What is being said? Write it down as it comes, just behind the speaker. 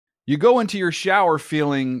You go into your shower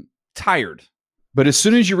feeling tired, but as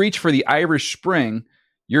soon as you reach for the Irish Spring,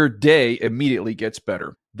 your day immediately gets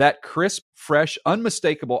better. That crisp, fresh,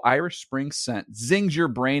 unmistakable Irish Spring scent zings your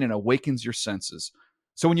brain and awakens your senses.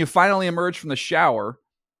 So when you finally emerge from the shower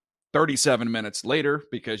 37 minutes later,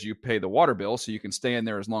 because you pay the water bill so you can stay in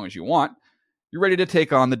there as long as you want, you're ready to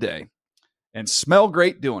take on the day and smell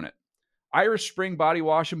great doing it. Irish Spring Body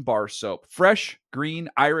Wash and Bar Soap. Fresh, green,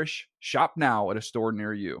 Irish. Shop now at a store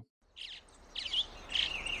near you.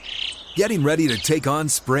 Getting ready to take on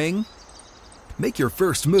spring? Make your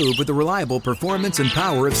first move with the reliable performance and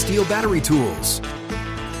power of Steel battery tools.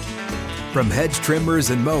 From hedge trimmers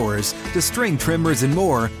and mowers to string trimmers and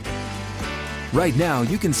more, right now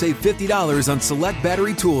you can save $50 on select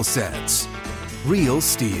battery tool sets. Real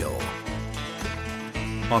Steel.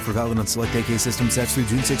 Offer valid on select AK system sets through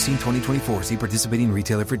June 16, 2024. See participating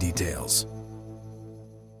retailer for details.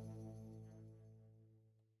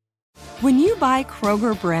 When you buy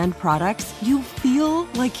Kroger brand products, you feel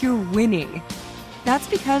like you're winning. That's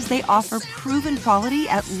because they offer proven quality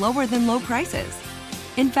at lower than low prices.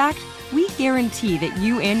 In fact, we guarantee that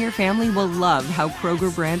you and your family will love how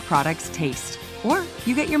Kroger brand products taste, or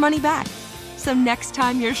you get your money back. So next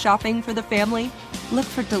time you're shopping for the family, look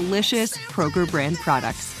for delicious Kroger brand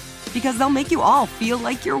products, because they'll make you all feel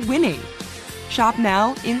like you're winning. Shop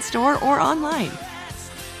now, in-store, or online.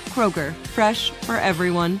 Kroger, fresh for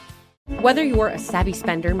everyone. Whether you're a savvy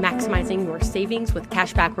spender maximizing your savings with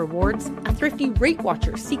cashback rewards, a thrifty rate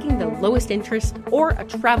watcher seeking the lowest interest, or a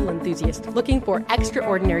travel enthusiast looking for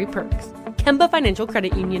extraordinary perks, Kemba Financial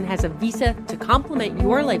Credit Union has a visa to complement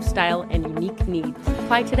your lifestyle and unique needs.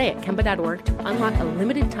 Apply today at Kemba.org to unlock a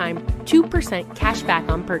limited-time 2% cash back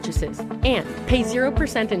on purchases and pay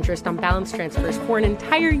 0% interest on balance transfers for an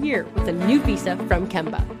entire year with a new visa from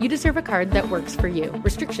Kemba. You deserve a card that works for you.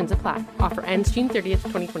 Restrictions apply. Offer ends June 30th,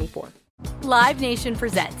 2024. Live Nation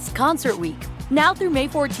presents Concert Week. Now through May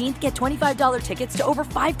 14th, get $25 tickets to over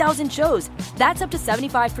 5,000 shows. That's up to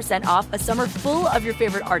 75% off a summer full of your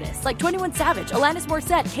favorite artists like 21 Savage, Alanis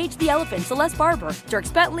Morissette, Cage the Elephant, Celeste Barber,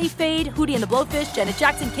 Dierks Bentley, Fade, Hootie and the Blowfish, Janet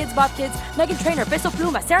Jackson, Kids Bop Kids, Meghan Trainor, Peso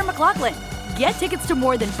Pluma, Sarah McLachlan. Get tickets to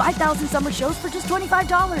more than 5,000 summer shows for just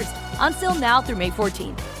 $25. On sale now through May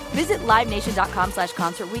 14th. Visit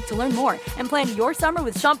LiveNation.com/Concert Week to learn more and plan your summer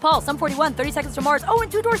with Sean Paul, Sum 41, 30 Seconds to Mars,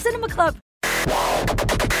 and Two Door Cinema Club.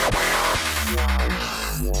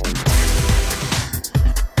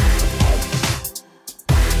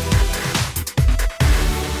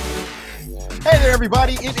 Hey there,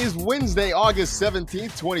 everybody. It is Wednesday, August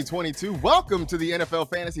 17th, 2022. Welcome to the NFL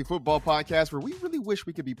Fantasy Football Podcast, where we really wish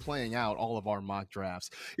we could be playing out all of our mock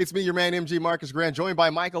drafts. It's me, your man, MG Marcus Grant, joined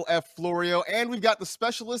by Michael F. Florio, and we've got the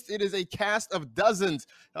specialist. It is a cast of dozens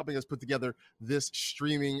helping us put together this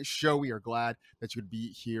streaming show. We are glad that you would be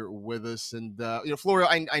here with us. And, Florio,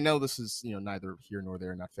 I know this is, neither here nor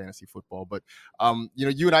there, not fantasy football, but,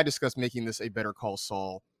 you and I discussed making this a Better Call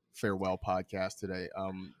Saul farewell podcast today.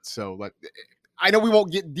 I know we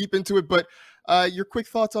won't get deep into it, but your quick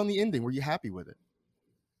thoughts on the ending. Were you happy with it?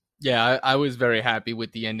 Yeah, I was very happy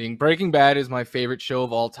with the ending. Breaking Bad is my favorite show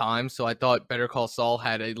of all time, so I thought Better Call Saul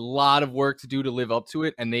had a lot of work to do to live up to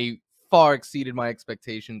it, and they far exceeded my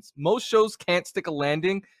expectations. Most shows can't stick a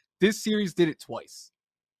landing. This series did it twice.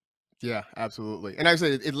 Yeah, absolutely. And I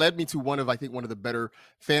said it led me to one of the better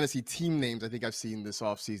fantasy team names I think I've seen this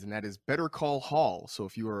offseason. That is Better Call Hall. So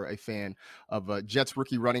if you are a fan of Jets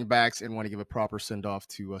rookie running backs and want to give a proper send-off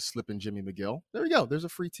to Slip and Jimmy McGill, there you go. There's a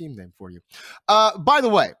free team name for you. By the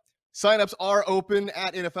way, signups are open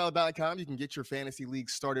at NFL.com. You can get your fantasy league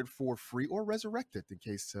started for free or resurrected in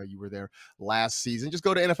case you were there last season. Just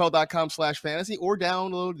go to NFL.com/fantasy or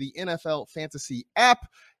download the NFL Fantasy app.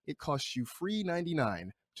 It costs you free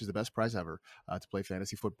 $99. Which is the best prize ever to play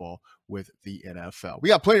fantasy football with the NFL. We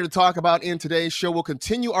got plenty to talk about in today's show. We'll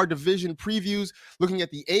continue our division previews, looking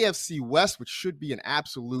at the AFC West, which should be an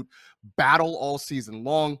absolute battle all season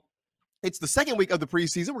long. It's the second week of the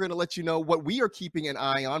preseason. We're going to let you know what we are keeping an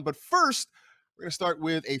eye on. But first, we're going to start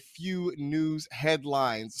with a few news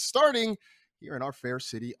headlines, starting here in our fair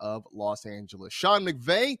city of Los Angeles. Sean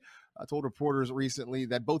McVay told reporters recently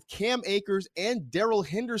that both Cam Akers and Darrell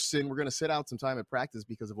Henderson were going to sit out some time at practice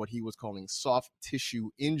because of what he was calling soft tissue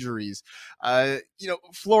injuries.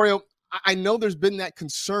 Florio, I know there's been that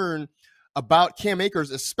concern about Cam Akers,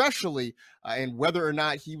 especially, and whether or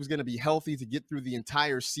not he was going to be healthy to get through the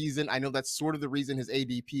entire season. I know that's sort of the reason his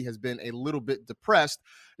ADP has been a little bit depressed.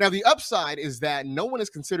 Now, the upside is that no one is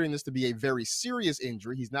considering this to be a very serious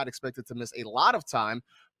injury. He's not expected to miss a lot of time,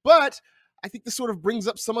 but I think this sort of brings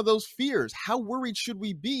up some of those fears. How worried should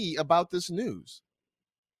we be about this news?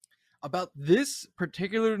 About this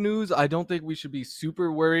particular news, I don't think we should be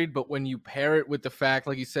super worried, but when you pair it with the fact,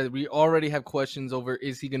 like you said, we already have questions over,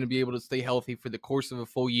 is he going to be able to stay healthy for the course of a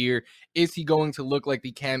full year? Is he going to look like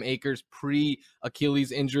the Cam Akers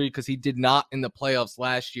pre-Achilles injury? Because he did not in the playoffs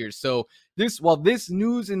last year. So while this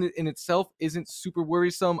news in itself isn't super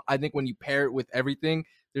worrisome, I think when you pair it with everything,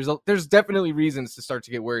 there's definitely reasons to start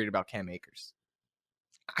to get worried about Cam Akers.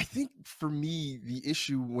 I think for me, the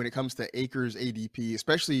issue when it comes to Akers ADP,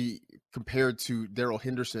 especially compared to Darrell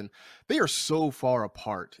Henderson, they are so far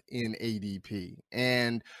apart in ADP.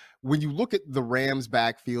 And when you look at the Rams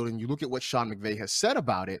backfield and you look at what Sean McVay has said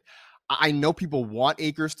about it, I know people want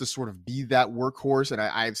Akers to sort of be that workhorse, and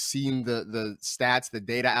I've seen the stats, the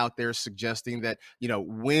data out there suggesting that,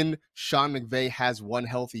 when Sean McVay has one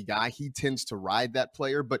healthy guy, he tends to ride that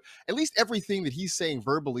player. But at least everything that he's saying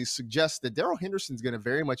verbally suggests that Darrell Henderson's going to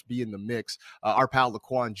very much be in the mix. Our pal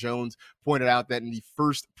Laquan Jones pointed out that in the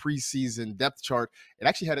first preseason depth chart, it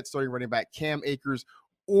actually had it starting running back Cam Akers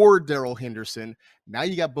or Darrell Henderson. Now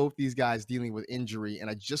you got both these guys dealing with injury, and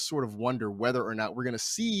I just sort of wonder whether or not we're going to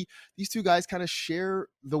see these two guys kind of share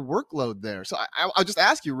the workload there. So I'll just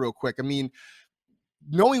ask you real quick. I mean,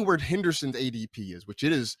 knowing where Henderson's ADP is, which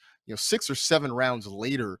it is, 6 or 7 rounds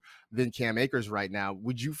later than Cam Akers right now,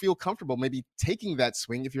 would you feel comfortable maybe taking that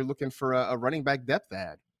swing if you're looking for a running back depth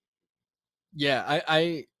add? Yeah,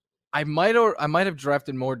 I might have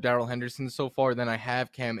drafted more Darrell Henderson so far than I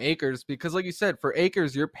have Cam Akers, because like you said, for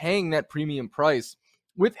Akers, you're paying that premium price.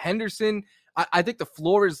 With Henderson, I think the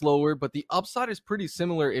floor is lower, but the upside is pretty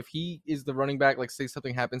similar. If he is the running back, like say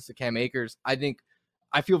something happens to Cam Akers,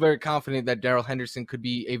 I feel very confident that Darrell Henderson could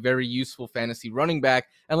be a very useful fantasy running back.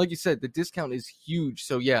 And like you said, the discount is huge.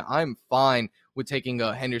 So yeah, I'm fine with taking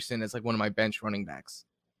Henderson as like one of my bench running backs.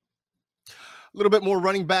 A little bit more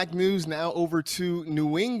running back news now over to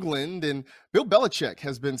New England, and Bill Belichick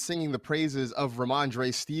has been singing the praises of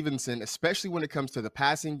Ramondre Stevenson, especially when it comes to the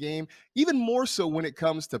passing game, even more so when it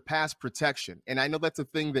comes to pass protection. And I know that's a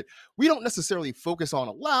thing that we don't necessarily focus on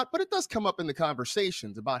a lot, but it does come up in the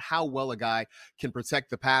conversations about how well a guy can protect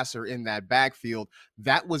the passer in that backfield.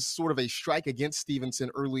 That was sort of a strike against Stevenson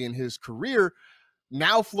early in his career.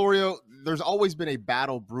 Now, Florio, there's always been a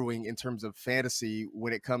battle brewing in terms of fantasy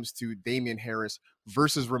when it comes to Damien Harris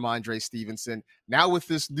versus Ramondre Stevenson. Now with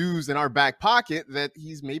this news in our back pocket that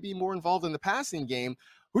he's maybe more involved in the passing game,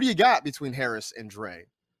 who do you got between Harris and Dre?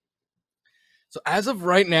 So as of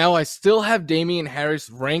right now, I still have Damien Harris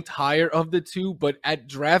ranked higher of the two, but at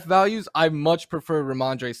draft values, I much prefer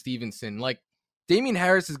Ramondre Stevenson. Like, Damien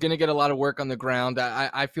Harris is going to get a lot of work on the ground.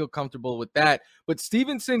 I feel comfortable with that. But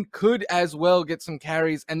Stevenson could as well get some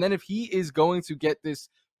carries. And then if he is going to get this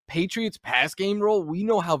Patriots pass game role, we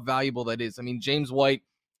know how valuable that is. I mean, James White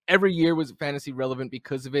every year was fantasy relevant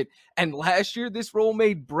because of it. And last year, this role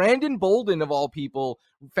made Brandon Bolden, of all people,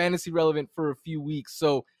 fantasy relevant for a few weeks.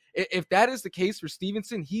 So if that is the case for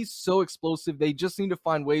Stevenson, he's so explosive. They just need to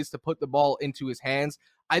find ways to put the ball into his hands.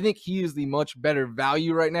 I think he is the much better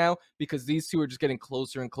value right now because these two are just getting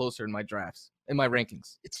closer and closer in my drafts, in my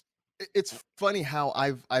rankings. It's funny how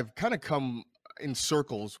I've kind of come in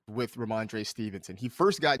circles with Ramondre Stevenson. He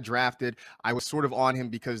first got drafted. I was sort of on him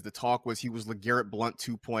because the talk was he was LeGarrette Blount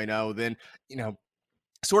 2.0. Then,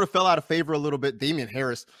 sort of fell out of favor a little bit. Damien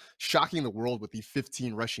Harris shocking the world with the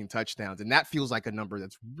 15 rushing touchdowns. And that feels like a number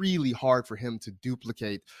that's really hard for him to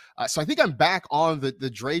duplicate. So I think I'm back on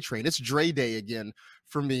the Dre train. It's Dre day again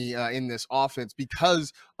for me in this offense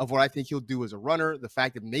because of what I think he'll do as a runner. The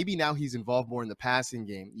fact that maybe now he's involved more in the passing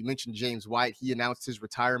game. You mentioned James White. He announced his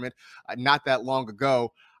retirement not that long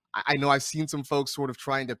ago. I know I've seen some folks sort of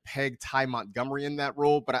trying to peg Ty Montgomery in that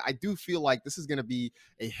role, but I do feel like this is going to be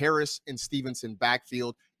a Harris and Stevenson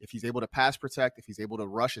backfield. If he's able to pass protect, if he's able to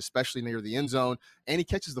rush, especially near the end zone, and he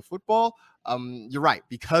catches the football, you're right.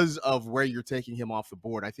 Because of where you're taking him off the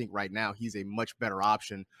board, I think right now he's a much better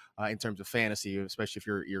option in terms of fantasy, especially if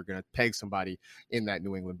you're going to peg somebody in that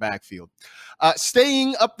New England backfield.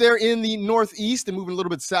 Staying up there in the Northeast and moving a little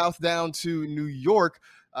bit south down to New York,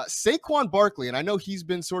 Saquon Barkley, and I know he's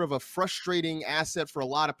been sort of a frustrating asset for a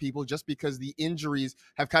lot of people just because the injuries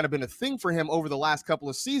have kind of been a thing for him over the last couple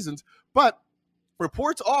of seasons, but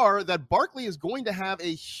reports are that Barkley is going to have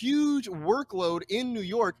a huge workload in New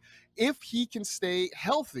York if he can stay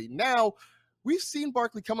healthy. Now, we've seen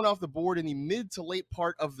Barkley coming off the board in the mid to late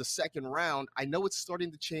part of the second round. I know it's starting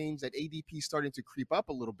to change, that ADP is starting to creep up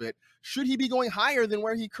a little bit. Should he be going higher than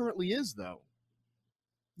where he currently is, though?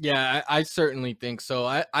 Yeah, I certainly think so.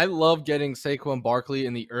 I love getting Saquon Barkley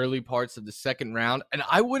in the early parts of the second round. And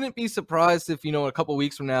I wouldn't be surprised if, a couple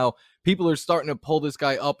weeks from now, people are starting to pull this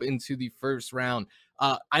guy up into the first round.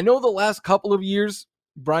 I know the last couple of years,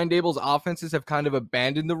 Brian Dable's offenses have kind of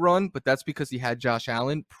abandoned the run, but that's because he had Josh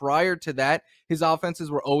Allen. Prior to that, his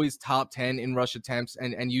offenses were always top 10 in rush attempts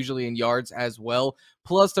and usually in yards as well.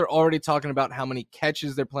 Plus, they're already talking about how many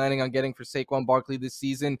catches they're planning on getting for Saquon Barkley this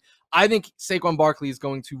season. I think Saquon Barkley is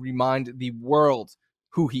going to remind the world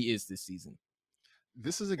who he is this season.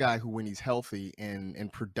 This is a guy who, when he's healthy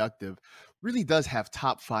and productive, really does have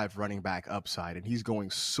top 5 running back upside, and he's going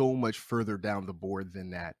so much further down the board than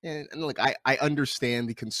that. And look, I understand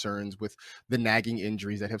the concerns with the nagging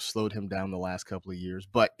injuries that have slowed him down the last couple of years,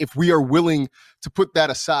 but if we are willing to put that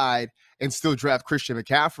aside and still draft Christian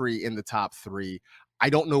McCaffrey in the top 3, I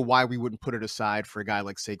don't know why we wouldn't put it aside for a guy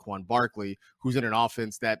like Saquon Barkley, who's in an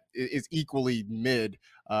offense that is equally mid,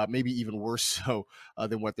 maybe even worse so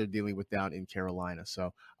than what they're dealing with down in Carolina.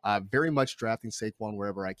 So very much drafting Saquon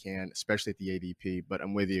wherever I can, especially at the ADP. But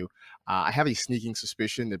I'm with you. I have a sneaking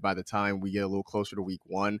suspicion that by the time we get a little closer to week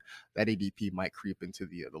 1, that ADP might creep into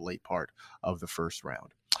the late part of the first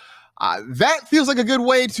round. That feels like a good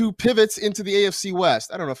way to pivot into the AFC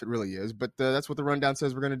West. I don't know if it really is, but that's what the rundown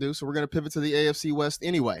says we're going to do. So we're going to pivot to the AFC West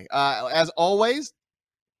anyway. As always,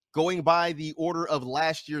 going by the order of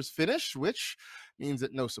last year's finish, which means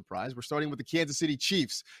that no surprise, we're starting with the Kansas City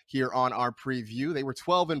Chiefs here on our preview. They were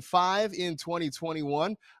 12-5 in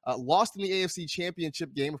 2021, lost in the AFC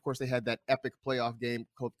Championship game. Of course, they had that epic playoff game,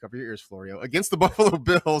 cover your ears, Florio, against the Buffalo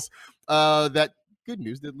Bills. That good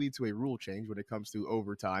news did lead to a rule change when it comes to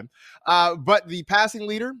overtime. But the passing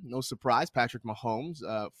leader, no surprise, Patrick Mahomes,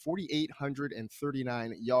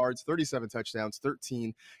 4,839 yards, 37 touchdowns,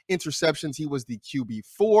 13 interceptions. He was the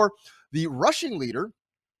QB4. The rushing leader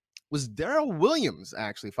was Darrell Williams,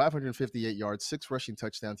 actually, 558 yards, 6 rushing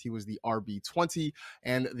touchdowns. He was the RB20.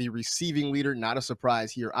 And the receiving leader, not a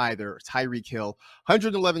surprise here either, Tyreek Hill,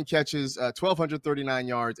 111 catches, 1,239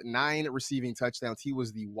 yards, 9 receiving touchdowns. He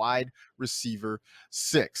was the wide receiver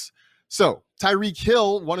 6. So Tyreek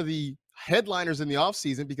Hill, one of the headliners in the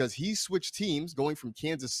offseason because he switched teams going from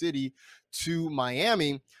Kansas City to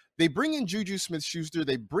Miami. They bring in Juju Smith-Schuster.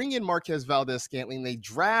 They bring in Marquez Valdes-Scantling. They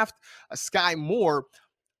draft Sky Moore.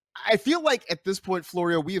 I feel like at this point,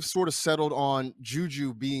 Florio, we have sort of settled on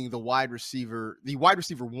Juju being the wide receiver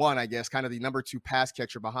 1, I guess, kind of the number 2 pass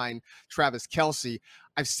catcher behind Travis Kelce.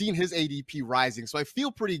 I've seen his ADP rising, so I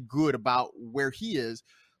feel pretty good about where he is.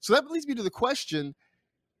 So that leads me to the question,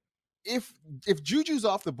 if Juju's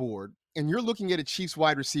off the board and you're looking at a Chiefs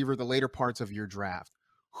wide receiver the later parts of your draft,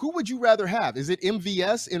 who would you rather have? Is it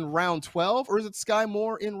MVS in round 12 or is it Sky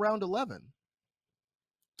Moore in round 11?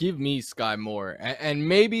 Give me Sky Moore. And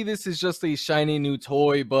maybe this is just a shiny new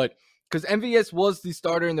toy, but because MVS was the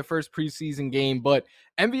starter in the first preseason game, but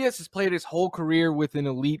MVS has played his whole career with an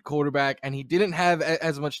elite quarterback, and he didn't have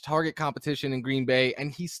as much target competition in Green Bay,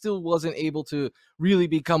 and he still wasn't able to really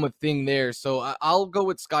become a thing there. So I'll go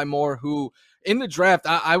with Sky Moore, who in the draft,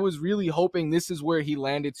 I was really hoping this is where he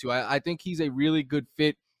landed to. I think he's a really good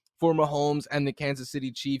fit for Mahomes and the Kansas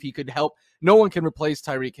City Chief. He could help. No one can replace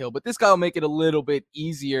Tyreek Hill, but this guy will make it a little bit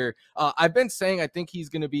easier. I've been saying I think he's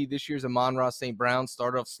going to be this year's Amon-Ra St. Brown,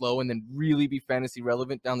 start off slow and then really be fantasy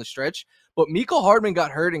relevant down the stretch. But Mecole Hardman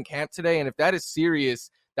got hurt in camp today, and if that is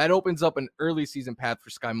serious, that opens up an early season path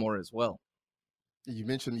for Sky Moore as well. You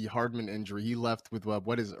mentioned the Hardman injury. He left with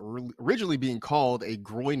what is originally being called a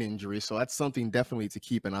groin injury, so that's something definitely to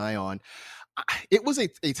keep an eye on. It was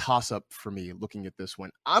a toss-up for me looking at this one.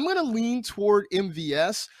 I'm going to lean toward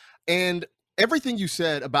MVS, and everything you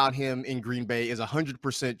said about him in Green Bay is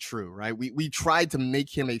 100% true, right? We tried to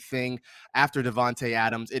make him a thing after Devontae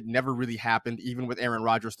Adams. It never really happened, even with Aaron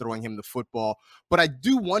Rodgers throwing him the football. But I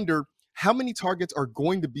do wonder how many targets are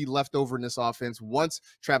going to be left over in this offense once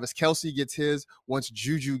Travis Kelce gets his, once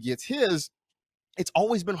Juju gets his. It's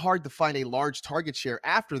always been hard to find a large target share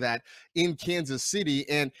after that in Kansas City.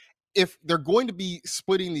 And if they're going to be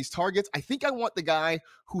splitting these targets, I think I want the guy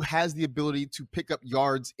who has the ability to pick up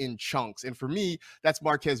yards in chunks. And for me, that's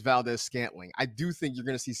Marquez Valdes-Scantling. I do think you're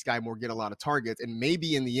going to see Sky Moore get a lot of targets, and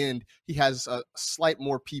maybe in the end, he has a slight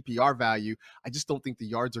more PPR value. I just don't think the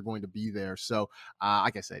yards are going to be there. So,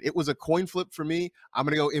 like I said, it was a coin flip for me. I'm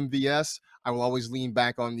going to go MVS. I will always lean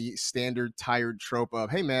back on the standard tired trope of,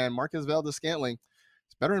 hey, man, Marquez Valdes-Scantling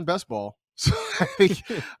is better in best ball. So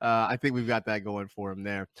I think we've got that going for him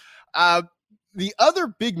there. The other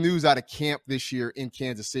big news out of camp this year in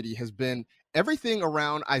Kansas City has been everything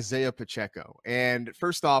around Isaiah Pacheco. And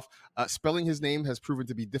first off, spelling his name has proven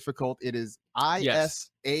to be difficult. It is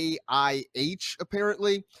Isaiah,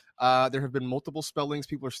 apparently. There have been multiple spellings.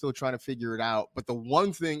 People are still trying to figure it out. But the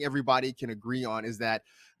one thing everybody can agree on is that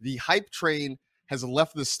the hype train has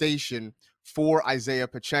left the station for Isaiah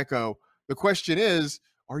Pacheco. The question is,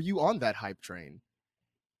 are you on that hype train?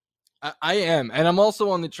 I am, and I'm also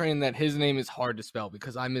on the train that his name is hard to spell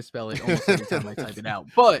because I misspell it almost every time I type it out.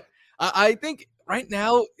 But I think right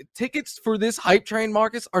now tickets for this hype train,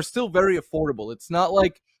 Marcus, are still very affordable. It's not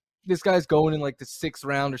like this guy's going in like the 6th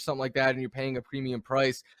round or something like that, and you're paying a premium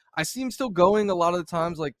price. I see him still going a lot of the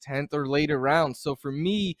times like 10th or later rounds. So for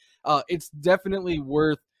me, it's definitely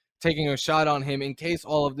worth taking a shot on him in case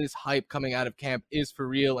all of this hype coming out of camp is for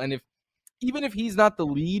real. And even if he's not the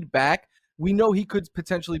lead back, we know he could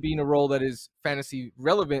potentially be in a role that is fantasy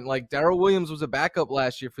relevant. Like Darrell Williams was a backup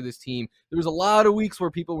last year for this team. There was a lot of weeks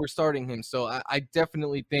where people were starting him. So I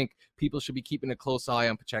definitely think people should be keeping a close eye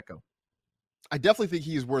on Pacheco. I definitely think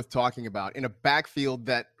he is worth talking about in a backfield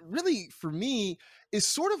that really, for me, is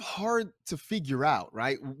sort of hard to figure out,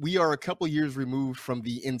 right? We are a couple years removed from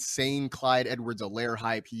the insane Clyde Edwards-Helaire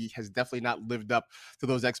hype. He has definitely not lived up to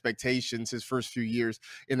those expectations his first few years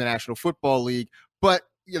in the National Football League. But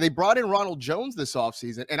they brought in Ronald Jones this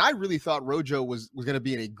offseason, and I really thought Rojo was going to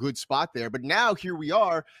be in a good spot there. But now here we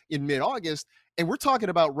are in mid-August, and we're talking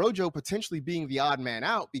about Rojo potentially being the odd man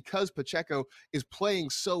out because Pacheco is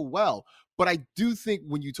playing so well. But I do think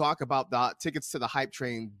when you talk about the tickets to the hype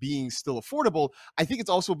train being still affordable, I think it's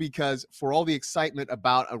also because for all the excitement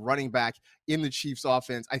about a running back in the Chiefs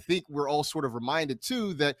offense, I think we're all sort of reminded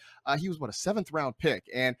too that he was a 7th round pick.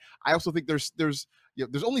 And I also think there's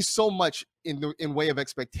only so much in way of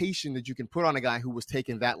expectation that you can put on a guy who was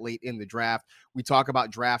taken that late in the draft. We talk about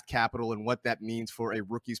draft capital and what that means for a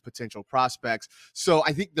rookie's potential prospects. So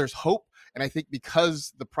I think there's hope. And I think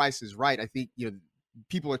because the price is right, I think,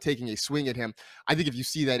 people are taking a swing at him. I think if you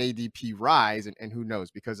see that ADP rise, and who knows,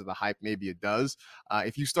 because of the hype, maybe it does.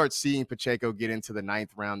 If you start seeing Pacheco get into the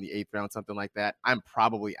 9th round, the 8th round, something like that, I'm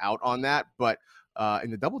probably out on that. But in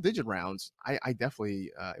the double-digit rounds, I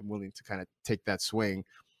definitely am willing to kind of take that swing,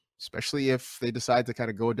 especially if they decide to kind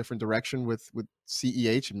of go a different direction with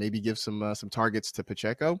CEH and maybe give some targets to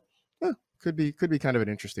Pacheco. Could be kind of an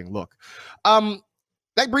interesting look.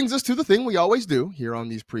 That brings us to the thing we always do here on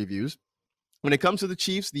these previews. When it comes to the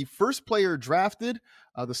Chiefs, the first player drafted,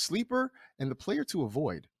 the sleeper, and the player to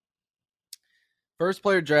avoid. First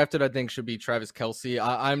player drafted, I think, should be Travis Kelce.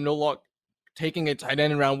 I'm no longer taking a tight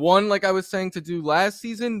end in round 1, like I was saying to do last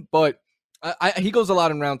season, but he goes a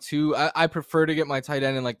lot in round 2. I prefer to get my tight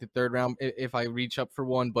end in like the 3rd round if I reach up for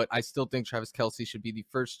one, but I still think Travis Kelce should be the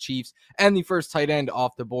first Chiefs and the first tight end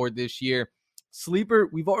off the board this year. Sleeper,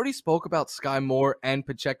 we've already spoke about Sky Moore and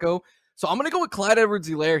Pacheco. So I'm going to go with Clyde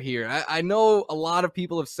Edwards-Helaire here. I know a lot of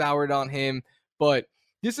people have soured on him, but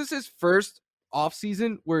this is his first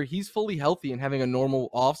offseason where he's fully healthy and having a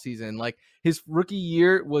normal offseason. Like his rookie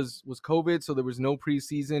year was COVID, so there was no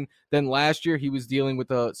preseason. Then last year he was dealing with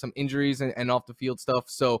some injuries and off the field stuff.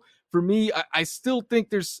 So for me, I still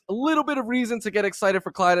think there's a little bit of reason to get excited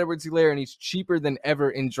for Clyde Edwards-Helaire, and he's cheaper than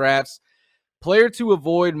ever in drafts. Player to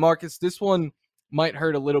avoid, Marcus, this one might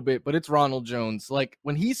hurt a little bit, but it's Ronald Jones. Like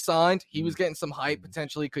when he signed, he was getting some hype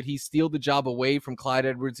potentially. Could he steal the job away from Clyde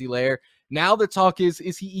Edwards-Helaire? Now the talk is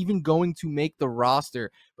he even going to make the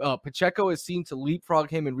roster? Pacheco has seemed to leapfrog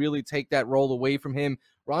him and really take that role away from him.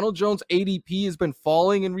 Ronald Jones' ADP has been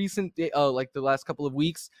falling in recent, like the last couple of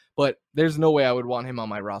weeks, but there's no way I would want him on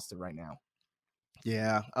my roster right now.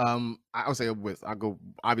 Yeah, I would say I'll go.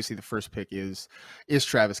 Obviously, the first pick is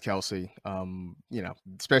Travis Kelce.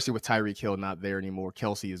 Especially with Tyreek Hill not there anymore,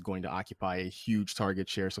 Kelce is going to occupy a huge target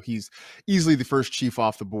share, so he's easily the first Chief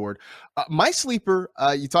off the board. My sleeper,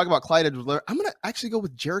 you talk about Clyde Edwards-Helaire. I'm going to actually go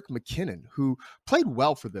with Jerick McKinnon, who played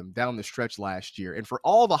well for them down the stretch last year. And for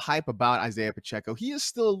all the hype about Isaiah Pacheco, he is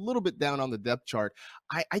still a little bit down on the depth chart.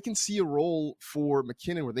 I can see a role for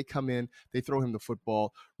McKinnon where they come in, they throw him the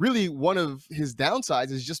football. Really, one of his downsides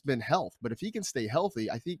has just been health. But if he can stay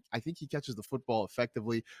healthy, I think he catches the football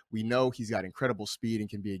effectively. We know he's got incredible speed and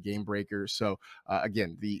can be a game breaker. So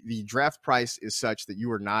again, the draft price is such that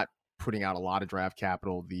you are not putting out a lot of draft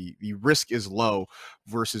capital. The risk is low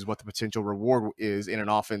versus what the potential reward is in an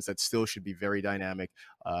offense that still should be very dynamic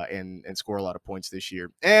and score a lot of points this year.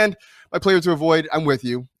 And my player to avoid, I'm with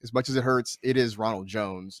you. As much as it hurts, it is Ronald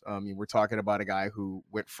Jones. We're talking about a guy who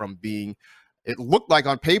went from being, it looked like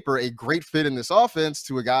on paper, a great fit in this offense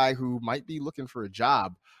to a guy who might be looking for a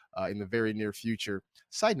job in the very near future.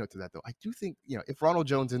 Side note to that, though, I do think, if Ronald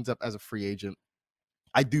Jones ends up as a free agent,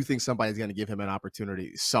 I do think somebody's going to give him an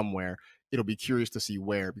opportunity somewhere. It'll be curious to see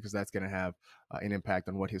where, because that's going to have an impact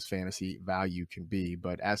on what his fantasy value can be.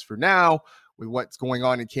 But as for now, with what's going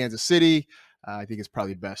on in Kansas City, I think it's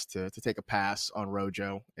probably best to take a pass on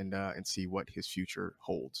Rojo and see what his future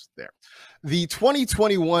holds there. The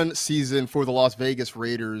 2021 season for the Las Vegas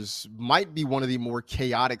Raiders might be one of the more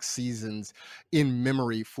chaotic seasons in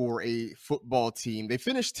memory for a football team. They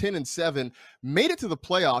finished 10-7, made it to the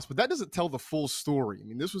playoffs, but that doesn't tell the full story. I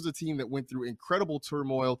mean, this was a team that went through incredible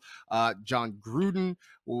turmoil. John Gruden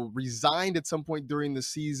resigned at some point during the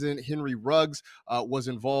season. Henry Ruggs was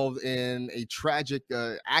involved in a tragic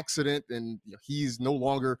accident, and he's no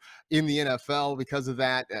longer in the NFL because of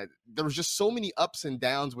that. There was just so many ups and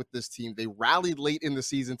downs with this team. They rallied late in the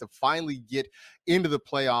season to finally get into the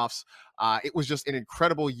playoffs. It was just an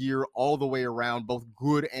incredible year all the way around, both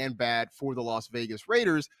good and bad for the Las Vegas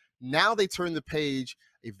Raiders. Now they turn the page,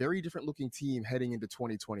 a very different looking team heading into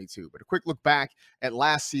 2022. But a quick look back at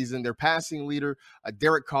last season, their passing leader,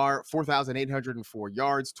 Derek Carr, 4,804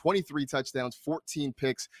 yards, 23 touchdowns, 14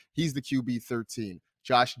 picks. He's the QB 13.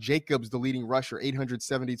 Josh Jacobs, the leading rusher,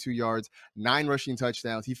 872 yards, 9 rushing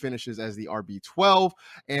touchdowns. He finishes as the RB 12.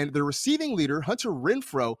 And the receiving leader, Hunter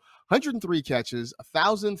Renfrow, 103 catches,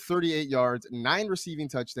 1,038 yards, 9 receiving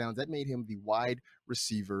touchdowns. That made him the wide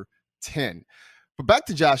receiver 10. But back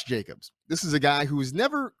to Josh Jacobs. This is a guy who has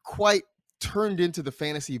never quite turned into the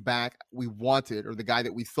fantasy back we wanted, or the guy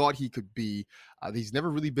that we thought he could be. He's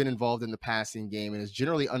never really been involved in the passing game and is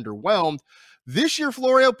generally underwhelmed. This year,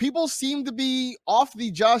 Florio, people seem to be off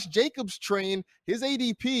the Josh Jacobs train. His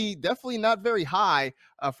ADP, definitely not very high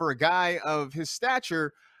for a guy of his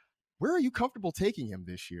stature. Where are you comfortable taking him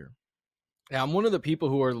this year? Yeah, I'm one of the people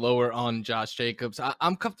who are lower on Josh Jacobs.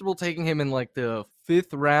 I'm comfortable taking him in like the 5th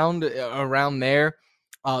round, around there.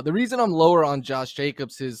 The reason I'm lower on Josh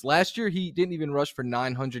Jacobs is last year he didn't even rush for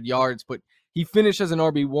 900 yards, but he finished as an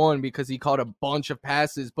RB1 because he caught a bunch of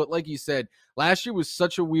passes. But like you said, last year was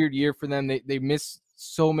such a weird year for them. They missed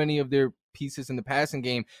so many of their pieces in the passing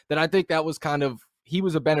game that I think that was he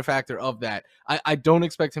was a benefactor of that. I don't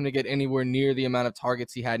expect him to get anywhere near the amount of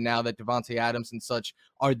targets he had now that Davante Adams and such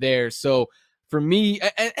are there. So for me,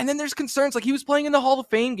 and then there's concerns, like he was playing in the Hall of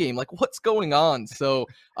Fame game. Like, what's going on? So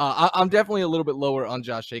I'm definitely a little bit lower on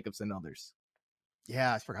Josh Jacobs than others.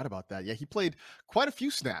 Yeah, I forgot about that. Yeah, he played quite a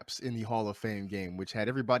few snaps in the Hall of Fame game, which had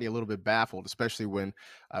everybody a little bit baffled, especially when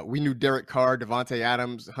we knew Derek Carr, Davante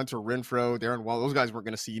Adams, Hunter Renfrow, Darren Waller, those guys weren't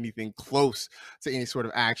going to see anything close to any sort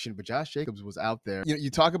of action, but Josh Jacobs was out there.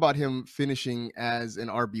 You talk about him finishing as an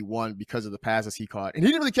RB1 because of the passes he caught, and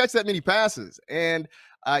he didn't really catch that many passes. And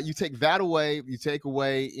you take that away, you take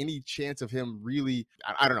away any chance of him really,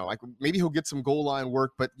 I don't know, like maybe he'll get some goal line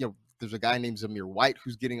work, but there's a guy named Zamir White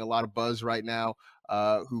who's getting a lot of buzz right now,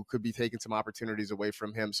 who could be taking some opportunities away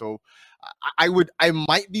from him. So I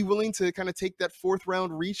might be willing to kind of take that 4th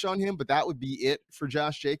round reach on him, but that would be it for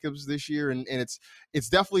Josh Jacobs this year. And it's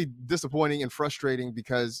definitely disappointing and frustrating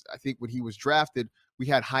because I think when he was drafted, we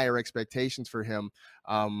had higher expectations for him.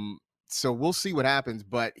 So we'll see what happens,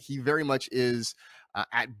 but he very much is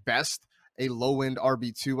at best a low-end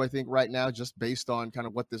RB2, I think, right now, just based on kind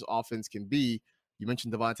of what this offense can be. You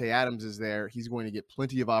mentioned Davante Adams is there. He's going to get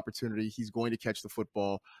plenty of opportunity. He's going to catch the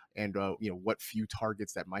football, and what few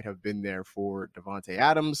targets that might have been there for Davante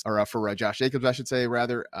Adams, or for Josh Jacobs, I should say,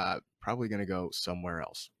 rather, probably going to go somewhere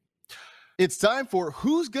else. It's time for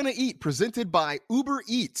Who's Gonna Eat, presented by Uber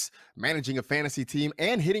Eats. Managing a fantasy team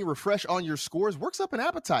and hitting refresh on your scores works up an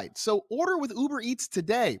appetite, so order with Uber Eats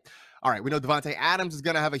today. All right, we know Davante Adams is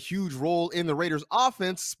going to have a huge role in the Raiders'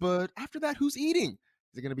 offense, but after that, who's eating?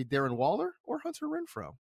 Is it going to be Darren Waller or Hunter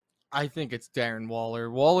Renfrow? I think it's Darren Waller.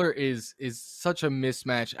 Waller is such a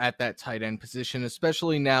mismatch at that tight end position,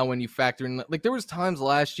 especially now when you factor in, like, there was times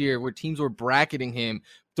last year where teams were bracketing him,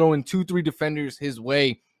 throwing 2-3 defenders his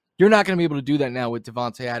way. You're not going to be able to do that now with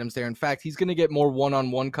Davante Adams there. In fact, he's going to get more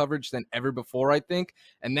one-on-one coverage than ever before, I think,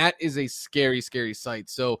 and that is a scary, scary sight.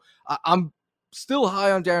 So I'm still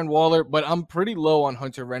high on Darren Waller, but I'm pretty low on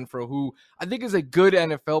Hunter Renfrow, who I think is a good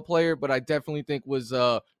NFL player, but I definitely think was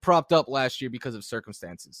propped up last year because of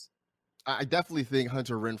circumstances. I definitely think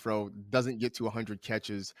Hunter Renfrow doesn't get to 100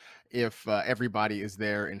 catches if everybody is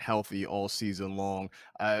there and healthy all season long.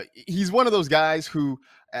 He's one of those guys who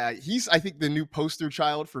he's, I think, the new poster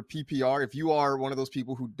child for PPR. If you are one of those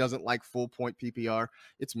people who doesn't like full point PPR,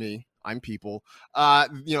 it's me. I'm people.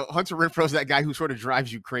 Hunter Renfrow's that guy who sort of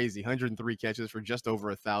drives you crazy. 103 catches for just over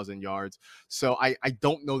 1,000 yards. So I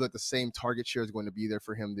don't know that the same target share is going to be there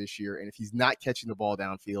for him this year. And if he's not catching the ball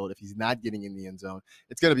downfield, if he's not getting in the end zone,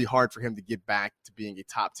 it's going to be hard for him to get back to being a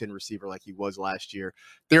top 10 receiver like he was last year.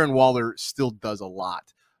 Darren Waller still does a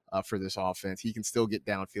lot for this offense. He can still get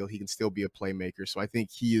downfield. He can still be a playmaker. So I think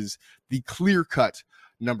he is the clear-cut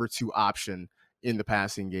number 2 option in the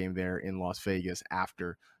passing game there in Las Vegas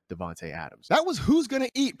after Davante Adams. That was Who's Gonna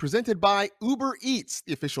Eat, presented by Uber Eats,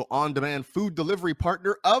 the official on-demand food delivery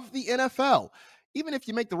partner of the NFL. Even if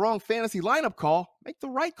you make the wrong fantasy lineup call, make the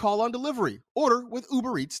right call on delivery. Order with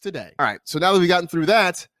Uber Eats today. All right, so now that we've gotten through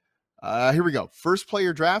that, here we go. First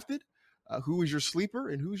player drafted. Who is your sleeper,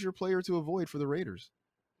 and who's your player to avoid for the Raiders?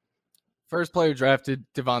 First player drafted,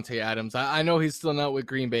 Davante Adams. I know he's still not with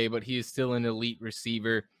Green Bay, but he is still an elite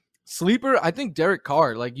receiver. Sleeper, I think Derek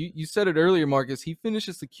Carr. Like you said it earlier, Marcus, he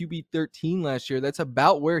finishes the QB 13 last year. That's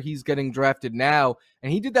about where he's getting drafted now.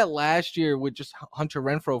 And he did that last year with just Hunter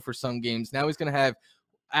Renfrow for some games. Now he's going to have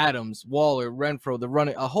Adams, Waller, Renfrow, the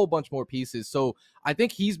running, a whole bunch more pieces. So I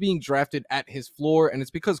think he's being drafted at his floor, and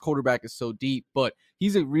it's because quarterback is so deep. But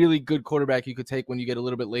he's a really good quarterback you could take when you get a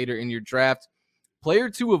little bit later in your draft. Player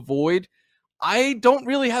to avoid, I don't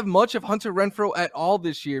really have much of Hunter Renfrow at all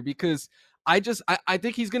this year because I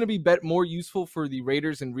think he's going to be more useful for the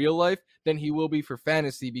Raiders in real life than he will be for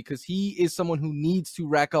fantasy because he is someone who needs to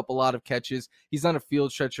rack up a lot of catches. He's not a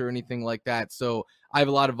field stretcher or anything like that. So I have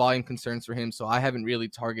a lot of volume concerns for him. So I haven't really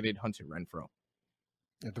targeted Hunter Renfrow.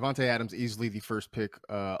 Yeah, Davante Adams, easily the first pick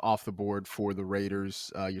off the board for the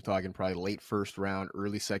Raiders. You're talking probably late first round,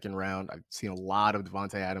 early second round. I've seen a lot of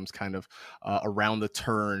Davante Adams kind of around the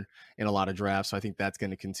turn in a lot of drafts, so I think that's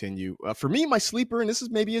going to continue. For me, my sleeper, and this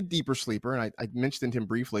is maybe a deeper sleeper, and I mentioned him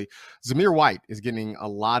briefly, Zamir White is getting a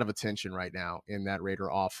lot of attention right now in that Raider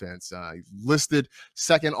offense. Listed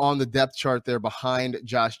second on the depth chart there behind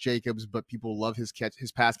Josh Jacobs, but people love his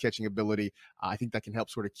pass catching ability. I think that can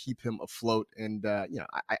help sort of keep him afloat, and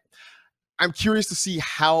I'm curious to see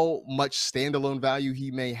how much standalone value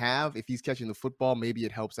he may have. If he's catching the football, maybe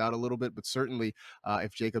it helps out a little bit, but certainly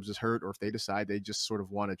if Jacobs is hurt or if they decide they just sort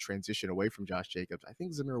of want to transition away from Josh Jacobs, I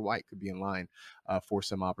think Zamir White could be in line for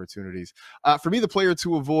some opportunities. For me, the player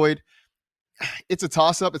to avoid, it's a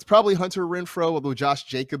toss-up. It's probably Hunter Renfrow, although Josh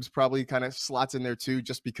Jacobs probably kind of slots in there too,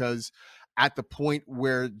 just because at the point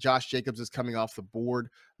where Josh Jacobs is coming off the board,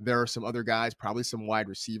 there are some other guys, probably some wide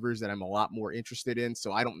receivers that I'm a lot more interested in.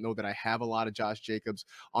 So I don't know that I have a lot of Josh Jacobs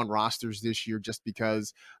on rosters this year just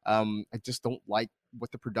because I just don't like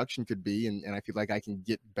what the production could be. And I feel like I can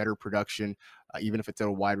get better production, even if it's at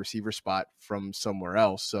a wide receiver spot from somewhere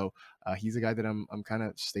else. So he's a guy that I'm kind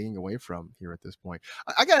of staying away from here at this point.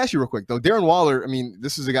 I got to ask you real quick, though. Darren Waller, I mean,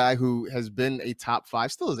 this is a guy who has been a top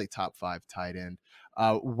 5, still is a top 5 tight end.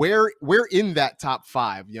 Where in that top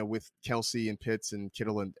 5, with Kelsey and Pitts and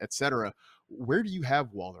Kittle and et cetera, where do you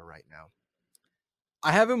have Waller right now?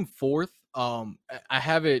 I have him 4th. I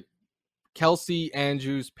have it Kelsey,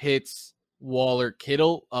 Andrews, Pitts, Waller,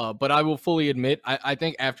 Kittle. But I will fully admit, I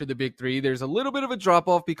think after the big 3, there's a little bit of a drop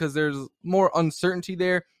off because there's more uncertainty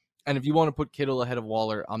there. And if you want to put Kittle ahead of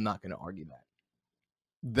Waller, I'm not going to argue that.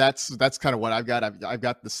 That's kind of what I've got. I've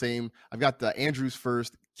got the same. I've got the Andrews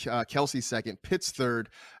first, Kelsey second, Pitts third,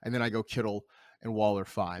 and then I go Kittle and Waller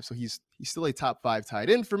 5. So he's still a top 5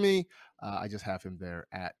 tight end for me. I just have him there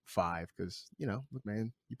at 5 because, look,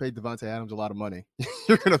 man, you paid Davante Adams a lot of money.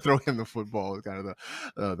 You're going to throw him the football is kind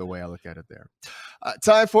of the way I look at it there.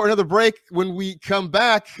 Time for another break. When we come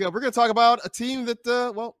back, we're going to talk about a team that,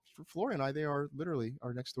 for Flory and I, they are literally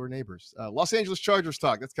our next door neighbors. Los Angeles Chargers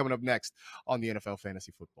talk. That's coming up next on the NFL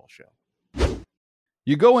Fantasy Football Show.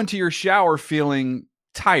 You go into your shower feeling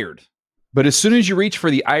tired, but as soon as you reach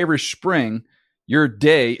for the Irish Spring, your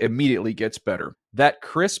day immediately gets better. That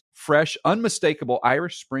crisp, fresh, unmistakable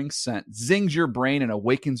Irish Spring scent zings your brain and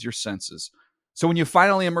awakens your senses. So when you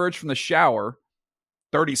finally emerge from the shower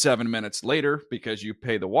 37 minutes later, because you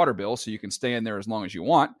pay the water bill so you can stay in there as long as you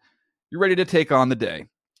want, you're ready to take on the day.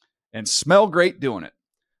 And smell great doing it.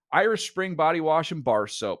 Irish Spring Body Wash and Bar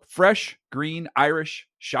Soap. Fresh, green, Irish.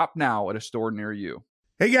 Shop now at a store near you.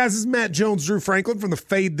 Hey guys, this is Matt Jones, Drew Franklin from the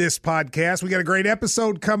Fade This podcast. We got a great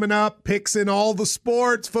episode coming up. Picks in all the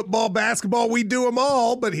sports, football, basketball, we do them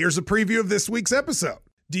all. But here's a preview of this week's episode.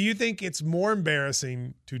 Do you think it's more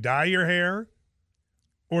embarrassing to dye your hair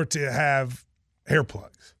or to have hair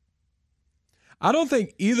plugs? I don't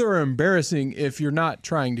think either are embarrassing if you're not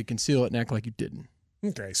trying to conceal it and act like you didn't.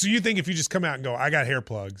 Okay, so you think if you just come out and go, I got hair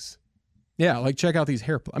plugs. Yeah, like check out these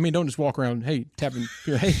hair plugs. I mean, don't just walk around, tapping,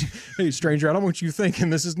 hey, stranger, I don't want you thinking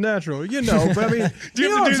this is natural, but I mean. Do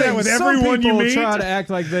you have to do that with everyone you meet? Try to act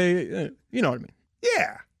like they, you know what I mean?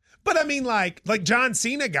 Yeah, but I mean, like John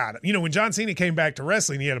Cena got it. When John Cena came back to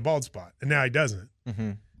wrestling, he had a bald spot, and now he doesn't.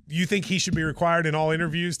 Mm-hmm. You think he should be required in all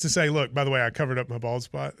interviews to say, look, by the way, I covered up my bald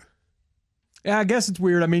spot? Yeah, I guess it's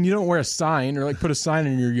weird. I mean, you don't wear a sign or put a sign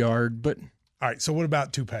in your yard, but. All right, so what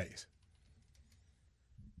about toupees?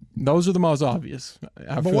 Those are the most obvious.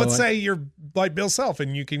 But let's say you're like Bill Self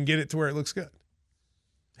and you can get it to where it looks good.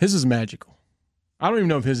 His is magical. I don't even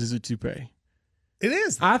know if his is a toupee. It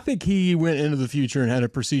is. I think he went into the future and had a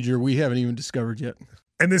procedure we haven't even discovered yet.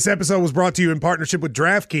 And this episode was brought to you in partnership with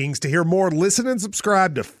DraftKings. To hear more, listen and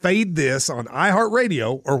subscribe to Fade This on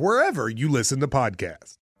iHeartRadio or wherever you listen to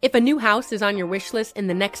podcasts. If a new house is on your wish list in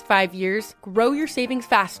the next 5 years, grow your savings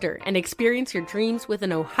faster and experience your dreams with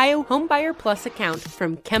an Ohio Homebuyer Plus account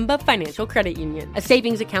from Kemba Financial Credit Union. A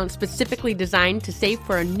savings account specifically designed to save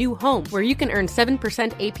for a new home where you can earn 7%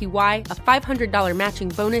 APY, a $500 matching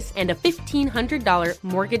bonus, and a $1,500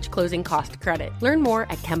 mortgage closing cost credit. Learn more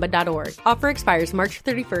at Kemba.org. Offer expires March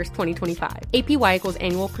 31st, 2025. APY equals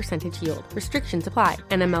annual percentage yield. Restrictions apply.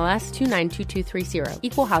 NMLS 292230.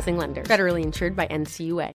 Equal housing lender. Federally insured by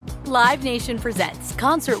NCUA. Live Nation presents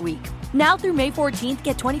Concert Week. Now through May 14th,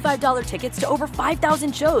 get $25 tickets to over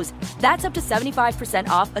 5,000 shows. That's up to 75%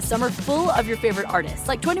 off a summer full of your favorite artists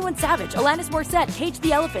like 21 Savage, Alanis Morissette, Cage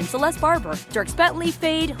the Elephant, Celeste Barber, Dierks Bentley,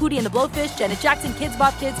 Fade, Hootie and the Blowfish, Janet Jackson, Kids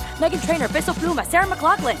Bop Kids, Meghan Trainor, Peso Pluma, Sarah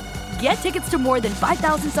McLachlan. Get tickets to more than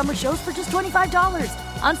 5,000 summer shows for just $25.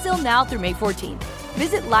 Until now through May 14th.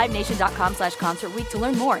 Visit LiveNation.com/Concert Week to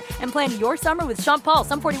learn more and plan your summer with Sean Paul,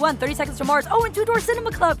 Sum 41, 30 Seconds to Mars, and Two Door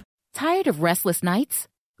Cinema Club. Tired of restless nights?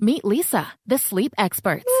 Meet Leesa, the sleep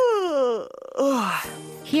experts.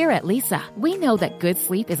 Here at Leesa, we know that good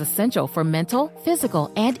sleep is essential for mental, physical,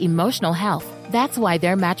 and emotional health. That's why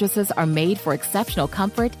their mattresses are made for exceptional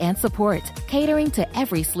comfort and support, catering to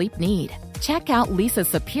every sleep need. Check out Leesa's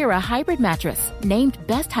Sapira Hybrid Mattress, named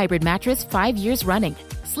Best Hybrid Mattress 5 years running.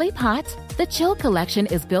 Sleep hot? The Chill Collection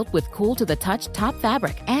is built with cool-to-the-touch top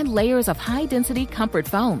fabric and layers of high-density comfort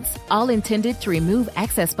foams, all intended to remove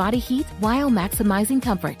excess body heat while maximizing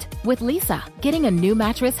comfort. With Leesa, getting a new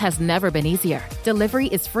mattress has never been easier. Delivery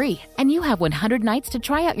is free, and you have 100 nights to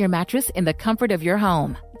try out your mattress in the comfort of your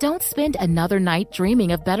home. Don't spend another night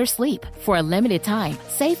dreaming of better sleep. For a limited time,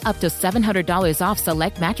 save up to $700 off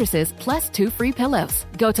select mattresses plus 2 free pillows.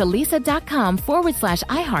 Go to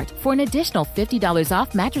leesa.com/iHeart for an additional $50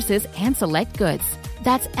 off mattresses and select goods.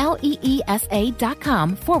 That's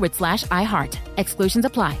LEESA.com/iHeart. Exclusions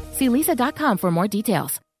apply. See leesa.com for more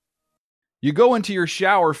details. You go into your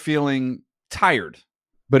shower feeling tired,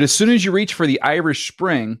 but as soon as you reach for the Irish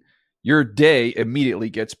Spring, your day immediately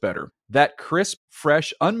gets better. That crisp,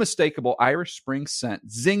 fresh, unmistakable Irish Spring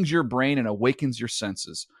scent zings your brain and awakens your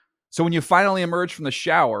senses. So when you finally emerge from the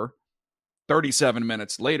shower, 37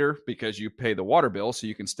 minutes later, because you pay the water bill so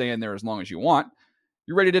you can stay in there as long as you want,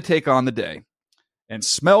 you're ready to take on the day and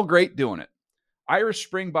smell great doing it. Irish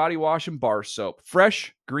Spring Body Wash and Bar Soap.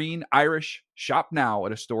 Fresh, green, Irish. Shop now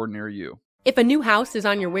at a store near you. If a new house is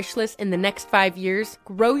on your wish list in the next 5 years,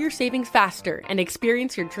 grow your savings faster and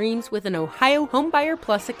experience your dreams with an Ohio Homebuyer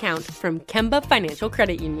Plus account from Kemba Financial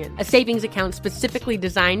Credit Union. A savings account specifically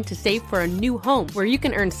designed to save for a new home where you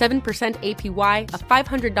can earn 7% APY, a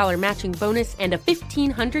 $500 matching bonus, and a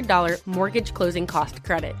 $1,500 mortgage closing cost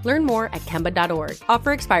credit. Learn more at Kemba.org.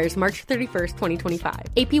 Offer expires March 31st, 2025.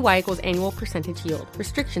 APY equals annual percentage yield.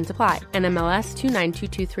 Restrictions apply. NMLS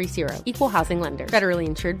 292230. Equal housing lender. Federally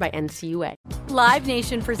insured by NCUA. Live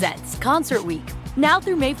Nation presents Concert Week. Now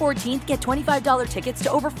through May 14th, get $25 tickets to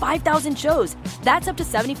over 5,000 shows. That's up to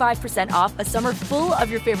 75% off a summer full of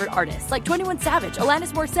your favorite artists like 21 Savage,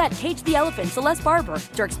 Alanis Morissette, Cage the Elephant, Celeste Barber,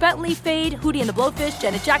 Dierks Bentley, Fade, Hootie and the Blowfish,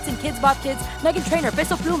 Janet Jackson, Kids Bop Kids, Meghan Trainor,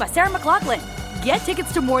 Peso Pluma, Sarah McLachlan. Get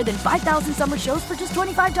tickets to more than 5,000 summer shows for just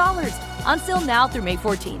 $25. Until now through May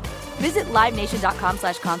 14th. Visit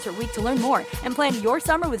LiveNation.com/Concert Week to learn more and plan your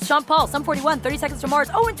summer with Sean Paul, Sum 41, 30 Seconds to Mars,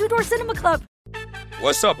 and Two Door Cinema Club.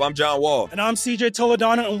 What's up? I'm John Wall. And I'm CJ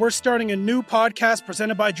Toledano, and we're starting a new podcast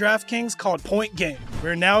presented by DraftKings called Point Game.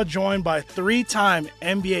 We're now joined by 3-time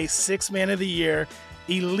NBA Sixth Man of the Year,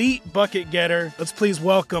 elite bucket getter. Let's please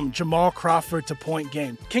welcome Jamal Crawford to Point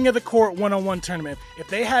Game. King of the Court one-on-one tournament. If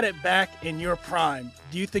they had it back in your prime,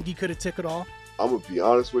 do you think you could have took it all? I'm going to be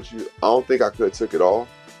honest with you. I don't think I could have took it all,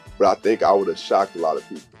 but I think I would have shocked a lot of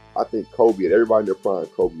people. I think Kobe and everybody in their prime,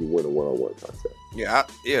 Kobe would win a one-on-one contest. Yeah,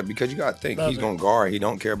 because you got to think he's going to guard. He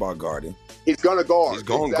don't care about guarding. He's going to guard. He's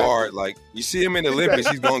going to guard. Like, you see him in the Olympics,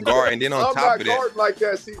 he's going to guard. And then on top of that. I'm not guarding like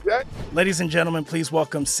that, CJ. Ladies and gentlemen, please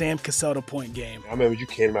welcome Sam Cassell to Point Game. I remember you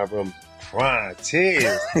came out from prime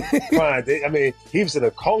 10. I mean, he was in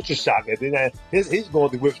a culture shock. And then he's going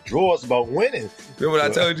through withdrawals about winning. Remember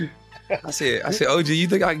what I told you? I said, OG, you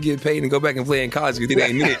think I can get paid and go back and play in college because it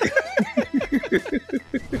ain't it?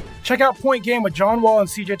 Check out Point Game with John Wall and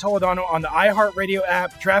CJ Toledano on the iHeartRadio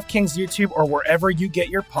app, DraftKings YouTube, or wherever you get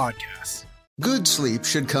your podcasts. Good sleep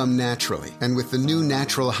should come naturally, and with the new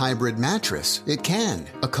Natural Hybrid mattress, it can.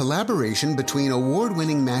 A collaboration between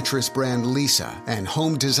award-winning mattress brand Leesa and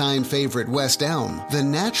home design favorite West Elm, the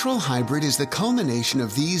Natural Hybrid is the culmination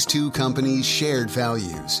of these two companies' shared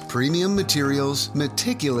values: premium materials,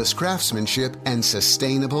 meticulous craftsmanship, and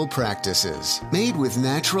sustainable practices. Made with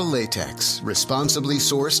natural latex, responsibly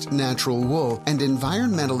sourced natural wool, and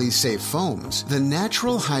environmentally safe foams, the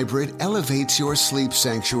Natural Hybrid elevates your sleep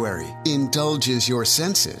sanctuary, indulges your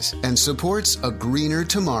senses, and supports a greener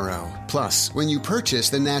tomorrow. Plus, when you purchase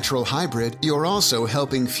the Natural Hybrid, you're also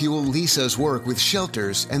helping fuel Leesa's work with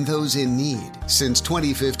shelters and those in need. Since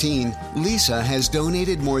 2015, Leesa has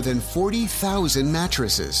donated more than 40,000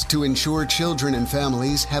 mattresses to ensure children and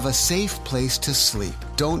families have a safe place to sleep.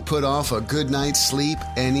 Don't put off a good night's sleep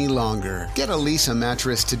any longer. Get a Leesa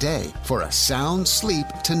mattress today for a sound sleep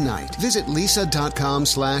tonight. Visit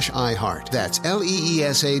leesa.com/iHeart. That's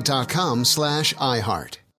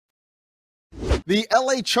LEESA.com/iHeart. The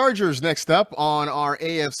LA Chargers next up on our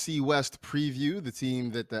AFC West preview, the team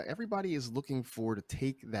that everybody is looking for to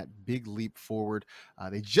take that big leap forward.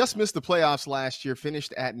 They just missed the playoffs last year,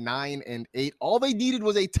 finished at 9-8. All they needed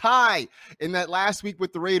was a tie in that last week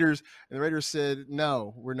with the Raiders, and the Raiders said,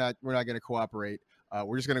 "No, we're not going to cooperate.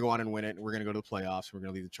 We're just going to go on and win it, and we're going to go to the playoffs. We're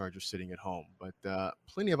going to leave the Chargers sitting at home." But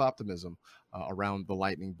plenty of optimism around the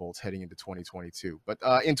Lightning Bolts heading into 2022. But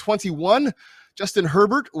in 21, Justin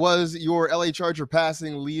Herbert was your LA Charger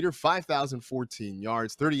passing leader, 5,014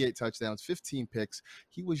 yards, 38 touchdowns, 15 picks.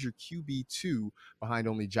 He was your QB2 behind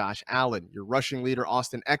only Josh Allen. Your rushing leader,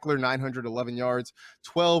 Austin Eckler, 911 yards,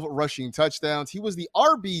 12 rushing touchdowns. He was the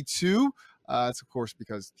RB2. It's, of course,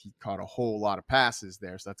 because he caught a whole lot of passes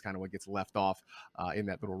there. So that's kind of what gets left off in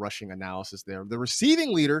that little rushing analysis there. The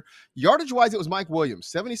receiving leader, yardage-wise, it was Mike Williams,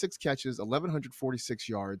 76 catches, 1,146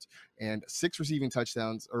 yards, and 9 receiving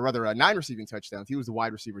touchdowns. He was the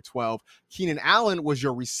wide receiver 12. Keenan Allen was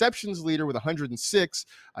your receptions leader with 106.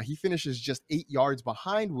 He finishes just 8 yards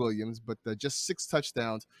behind Williams, but just 6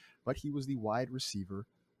 touchdowns. But he was the wide receiver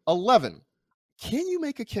 11. Can you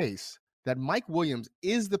make a case that Mike Williams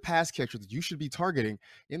is the pass catcher that you should be targeting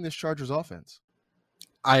in this Chargers offense?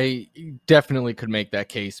 I definitely could make that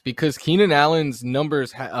case because Keenan Allen's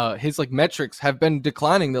numbers, his metrics have been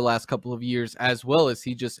declining the last couple of years as well as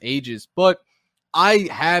he just ages. But I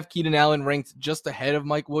have Keenan Allen ranked just ahead of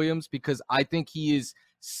Mike Williams because I think he is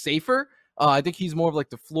safer. I think he's more of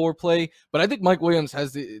the floor play, but I think Mike Williams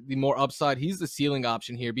has the more upside. He's the ceiling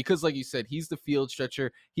option here because, like you said, he's the field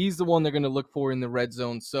stretcher. He's the one they're going to look for in the red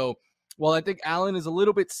zone. So while I think Allen is a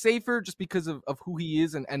little bit safer just because of who he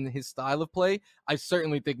is and his style of play, I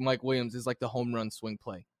certainly think Mike Williams is the home run swing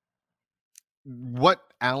play. What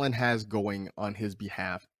Allen has going on his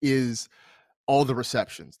behalf is all the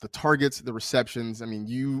receptions, the targets, the receptions. I mean,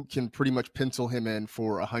 you can pretty much pencil him in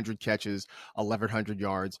for 100 catches, 1,100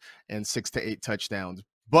 yards, and 6 to 8 touchdowns.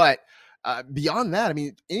 But beyond that, I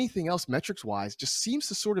mean, anything else metrics-wise just seems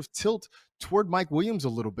to sort of tilt toward Mike Williams a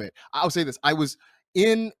little bit. I'll say this. I was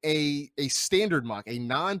in a standard mock, a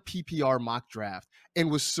non-PPR mock draft, and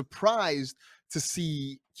was surprised to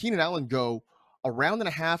see Keenan Allen go a round and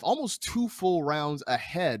a half, almost 2 full rounds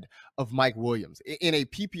ahead of Mike Williams. In a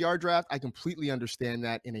PPR draft, I completely understand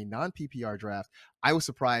that. In a non-PPR draft, I was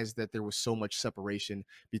surprised that there was so much separation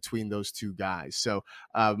between those two guys. So,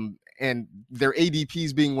 and their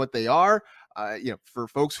ADPs being what they are, for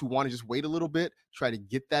folks who want to just wait a little bit, try to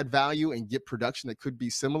get that value and get production that could be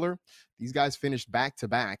similar, these guys finished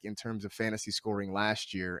back-to-back in terms of fantasy scoring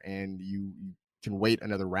last year, and you can wait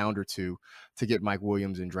another round or two to get Mike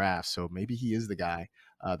Williams in drafts. So maybe he is the guy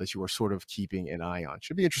that you are sort of keeping an eye on.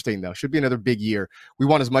 Should be interesting, though. Should be another big year. We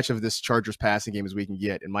want as much of this Chargers passing game as we can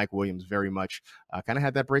get, and Mike Williams very much kind of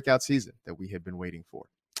had that breakout season that we had been waiting for.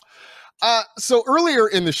 So earlier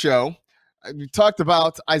in the show, we talked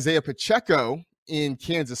about Isaiah Pacheco in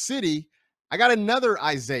Kansas City. I got another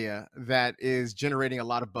Isaiah that is generating a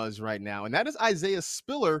lot of buzz right now, and that is Isaiah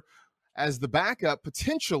Spiller as the backup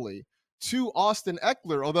potentially to Austin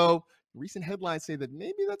Eckler, although recent headlines say that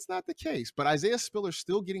maybe that's not the case. But Isaiah Spiller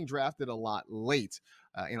still getting drafted a lot late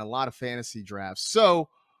in a lot of fantasy drafts. So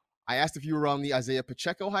I asked if you were on the Isaiah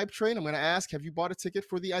Pacheco hype train. I'm going to ask, have you bought a ticket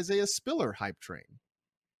for the Isaiah Spiller hype train?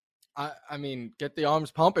 I mean, get the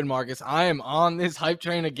arms pumping, Marcus. I am on this hype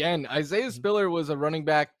train again. Isaiah Spiller was a running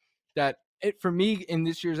back that, for me, in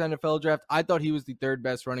this year's NFL draft, I thought he was the third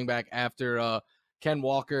best running back after Ken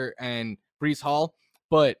Walker and Breece Hall.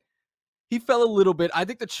 But he fell a little bit. I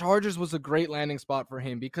think the Chargers was a great landing spot for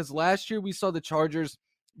him because last year we saw the Chargers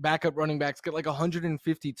backup running backs get like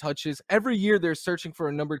 150 touches. Every year they're searching for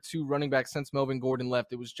a number 2 running back since Melvin Gordon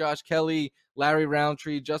left. It was Josh Kelly, Larry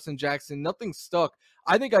Roundtree, Justin Jackson. Nothing stuck.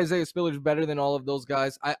 I think Isaiah Spiller is better than all of those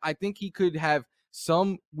guys. I think he could have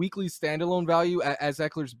some weekly standalone value as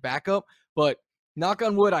Eckler's backup, but knock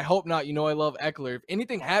on wood, I hope not. You know, I love Eckler. If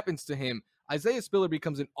anything happens to him, Isaiah Spiller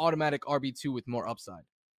becomes an automatic RB2 with more upside.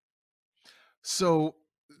 So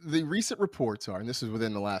the recent reports are, and this is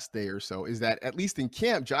within the last day or so, is that at least in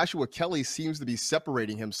camp, Joshua Kelly seems to be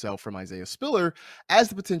separating himself from Isaiah Spiller as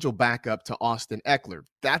the potential backup to Austin Eckler.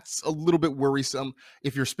 That's a little bit worrisome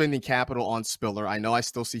if you're spending capital on Spiller. I know I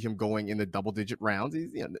still see him going in the double-digit rounds.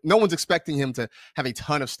 No one's expecting him to have a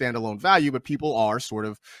ton of standalone value, but people are sort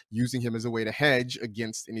of using him as a way to hedge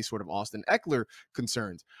against any sort of Austin Eckler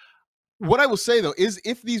concerns. What I will say, though, is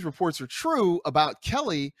if these reports are true about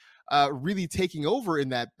Kelly really taking over in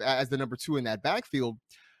that as the number 2 in that backfield,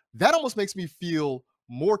 that almost makes me feel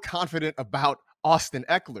more confident about Austin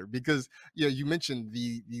Eckler, because you mentioned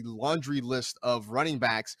the laundry list of running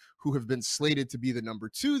backs who have been slated to be the number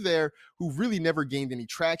 2 there, who really never gained any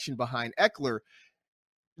traction behind Eckler.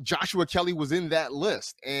 Joshua Kelly was in that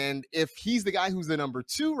list, and if he's the guy who's the number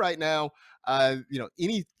 2 right now,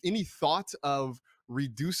 any thought of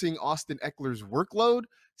reducing Austin Eckler's workload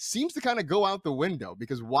seems to kind of go out the window,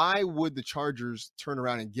 because why would the Chargers turn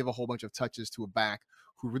around and give a whole bunch of touches to a back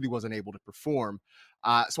who really wasn't able to perform?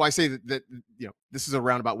 So I say that this is a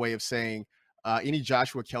roundabout way of saying any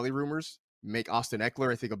Joshua Kelly rumors make Austin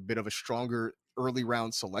Eckler, I think, a bit of a stronger early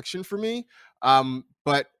round selection for me.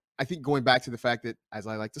 But I think going back to the fact that, as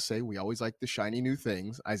I like to say, we always like the shiny new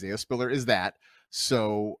things. Isaiah Spiller is that.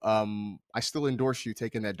 So I still endorse you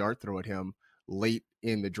taking that dart throw at him late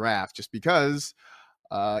in the draft, just because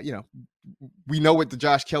we know what the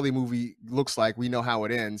Josh Kelly movie looks like. We know how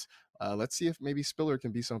it ends. Let's see if maybe Spiller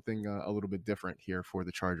can be something a little bit different here for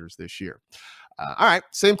the Chargers this year. All right,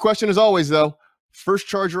 same question as always, though. First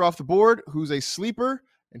Charger off the board, who's a sleeper,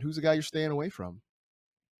 and who's the guy you're staying away from?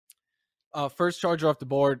 First Charger off the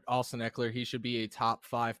board, Austin Eckler. He should be a top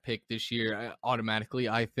 5 pick this year automatically,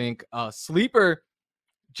 I think. Sleeper,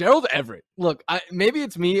 Gerald Everett. Look, maybe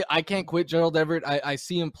it's me. I can't quit Gerald Everett. I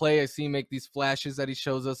see him play. I see him make these flashes that he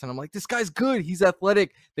shows us, and I'm like, this guy's good. He's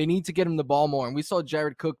athletic. They need to get him the ball more. And we saw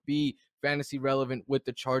Jared Cook be fantasy relevant with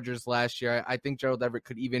the Chargers last year. I think Gerald Everett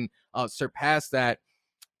could even surpass that.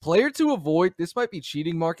 Player to avoid, this might be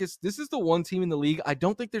cheating, Marcus. This is the one team in the league. I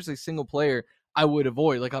don't think there's a single player I would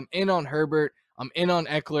avoid. Like, I'm in on Herbert. I'm in on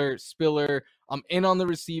Eckler, Spiller. I'm in on the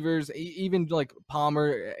receivers, even like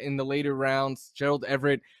Palmer in the later rounds, Gerald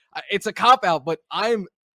Everett. It's a cop-out, but I'm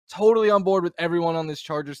totally on board with everyone on this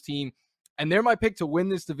Chargers team, and they're my pick to win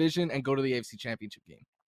this division and go to the AFC Championship game.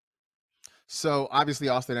 So obviously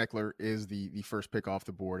Austin Eckler is the first pick off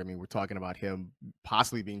the board. I mean, we're talking about him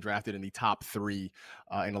possibly being drafted in the top 3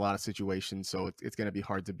 in a lot of situations. So it's going to be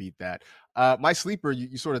hard to beat that. My sleeper,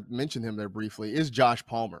 you sort of mentioned him there briefly, is Josh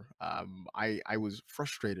Palmer. I was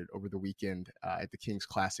frustrated over the weekend at the Kings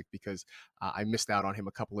Classic because I missed out on him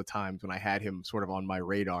a couple of times when I had him sort of on my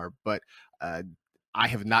radar. But I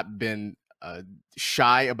have not been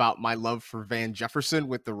shy about my love for Van Jefferson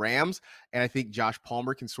with the Rams, and I think Josh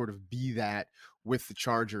Palmer can sort of be that with the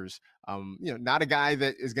Chargers. Not a guy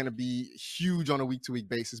that is going to be huge on a week-to-week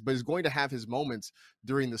basis, but is going to have his moments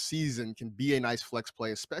during the season, can be a nice flex play,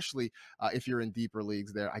 especially if you're in deeper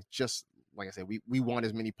leagues there. Like I said, we want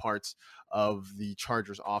as many parts of the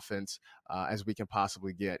Chargers offense as we can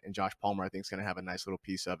possibly get, and Josh Palmer, I think, is going to have a nice little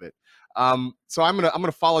piece of it. So I'm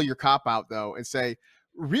gonna follow your cop out though and say,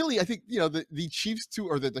 really, I think the Chiefs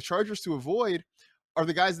the Chargers to avoid are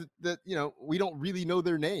the guys that we don't really know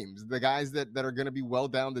their names, the guys that are going to be well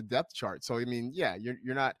down the depth chart. So I mean, yeah,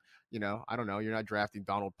 you're not. I don't know. You're not drafting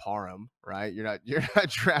Donald Parham, right? You're not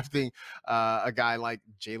drafting a guy like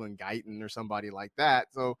Jalen Guyton or somebody like that.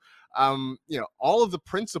 So, all of the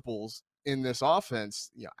principles in this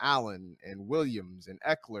offense, Allen and Williams and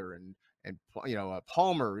Eckler and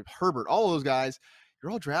Palmer, Herbert, all of those guys,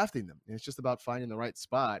 you're all drafting them. And it's just about finding the right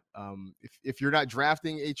spot. If you're not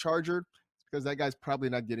drafting a Charger, it's because that guy's probably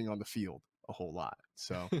not getting on the field a whole lot.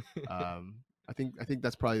 So, I think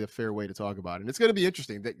that's probably the fair way to talk about it. And it's going to be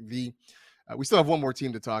interesting that we still have one more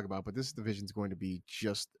team to talk about, but this division is going to be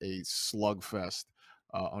just a slugfest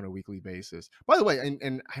on a weekly basis. By the way,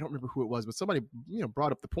 and I don't remember who it was, but somebody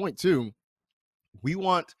brought up the point too. We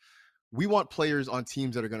want players on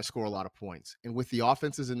teams that are going to score a lot of points, and with the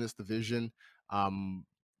offenses in this division,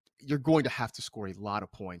 you're going to have to score a lot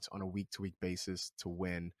of points on a week-to-week basis to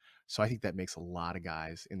win. So I think that makes a lot of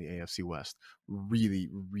guys in the AFC West really,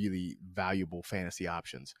 really valuable fantasy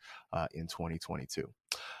options in 2022.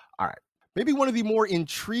 All right. Maybe one of the more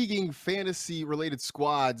intriguing fantasy-related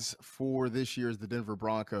squads for this year is the Denver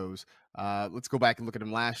Broncos. Let's go back and look at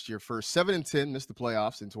them last year. First, 7-10, missed the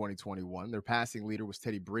playoffs in 2021. Their passing leader was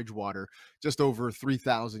Teddy Bridgewater, just over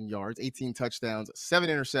 3,000 yards, 18 touchdowns, 7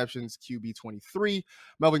 interceptions, QB 23.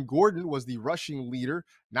 Melvin Gordon was the rushing leader,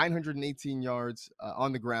 918 yards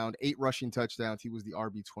on the ground, 8 rushing touchdowns. He was the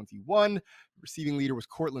RB 21. Receiving leader was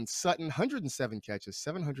Courtland Sutton, 107 catches,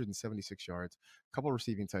 776 yards, a couple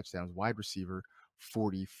receiving touchdowns, wide receiver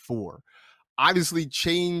 44. Obviously,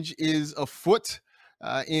 change is afoot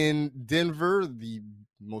in Denver. The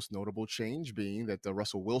most notable change being that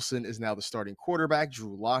Russell Wilson is now the starting quarterback.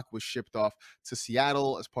 Drew Lock was shipped off to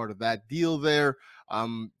Seattle as part of that deal there. A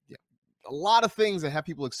lot of things that have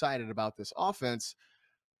people excited about this offense.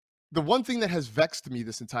 The one thing that has vexed me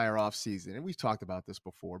this entire offseason, and we've talked about this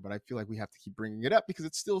before, but I feel like we have to keep bringing it up because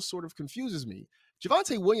it still sort of confuses me.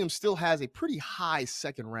 Javonte Williams still has a pretty high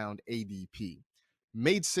second-round ADP.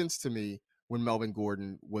 Made sense to me when Melvin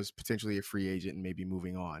Gordon was potentially a free agent and maybe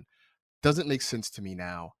moving on. Doesn't make sense to me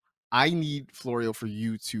now. I need, Florio, for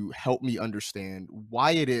you to help me understand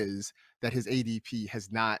why it is that his ADP has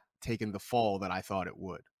not taken the fall that I thought it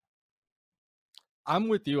would. I'm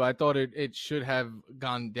with you. I thought it should have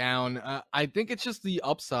gone down. I think it's just the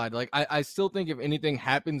upside. Like, I still think if anything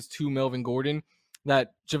happens to Melvin Gordon,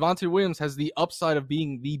 that Javonte Williams has the upside of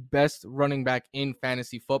being the best running back in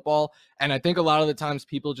fantasy football. And I think a lot of the times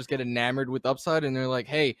people just get enamored with upside and they're like,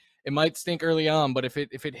 hey, it might stink early on, but if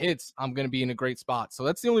it hits, I'm going to be in a great spot. So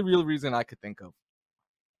that's the only real reason I could think of.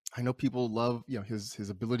 I know people love, his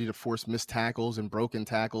ability to force missed tackles and broken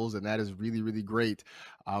tackles, and that is really, really great.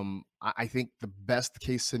 I think the best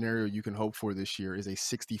case scenario you can hope for this year is a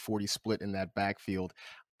 60-40 split in that backfield.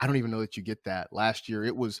 I don't even know that you get that. Last year,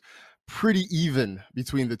 it was pretty even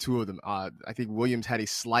between the two of them. I think Williams had a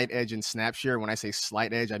slight edge in snap share. When I say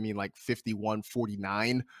slight edge, I mean like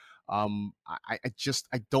 51-49. I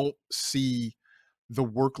don't see the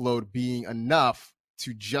workload being enough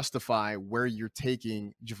to justify where you're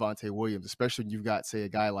taking Javonte Williams, especially when you've got, say, a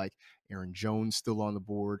guy like Aaron Jones still on the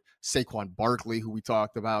board, Saquon Barkley, who we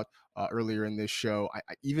talked about earlier in this show,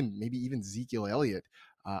 maybe even Ezekiel Elliott.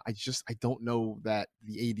 I don't know that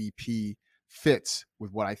the ADP fits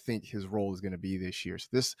with what I think his role is going to be this year. So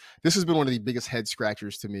this has been one of the biggest head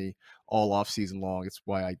scratchers to me all off season long. It's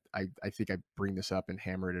why I think I bring this up and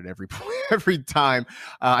hammer it at every time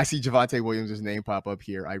I see Javonte Williams' name pop up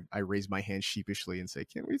here. I raise my hand sheepishly and say,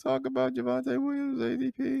 "Can we talk about Javonte Williams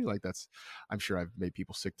ADP?" Like I'm sure I've made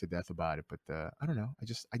people sick to death about it, but I don't know.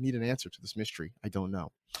 I need an answer to this mystery. I don't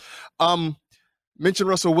know. Mention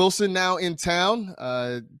Russell Wilson now in town.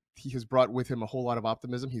 He has brought with him a whole lot of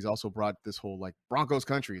optimism. He's also brought this whole like Broncos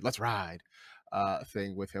country, let's ride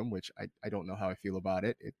thing with him, which I don't know how I feel about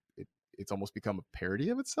it. It's almost become a parody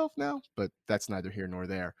of itself now, but that's neither here nor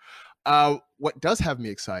there. What does have me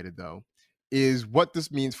excited, though, is what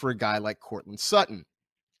this means for a guy like Courtland Sutton.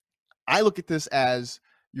 I look at this as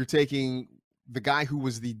you're taking the guy who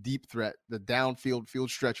was the deep threat, the downfield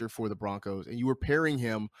field stretcher for the Broncos, and you were pairing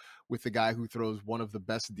him with the guy who throws one of the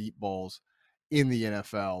best deep balls in the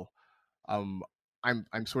NFL.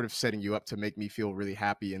 I'm sort of setting you up to make me feel really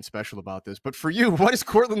happy and special about this. But for you, what is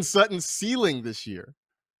Courtland Sutton's ceiling this year?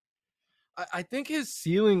 I think his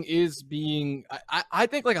ceiling is being, I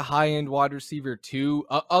think like a high-end wide receiver 2.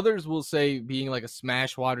 Others will say being like a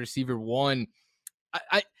smash wide receiver 1.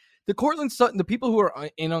 The Courtland Sutton, the people who are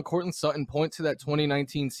in on Courtland Sutton point to that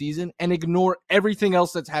 2019 season and ignore everything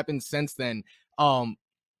else that's happened since then.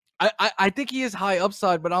 I think he is high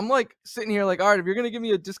upside, but I'm like sitting here like, all right, if you're going to give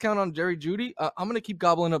me a discount on Jerry Jeudy, I'm going to keep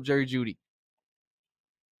gobbling up Jerry Jeudy.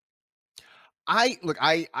 I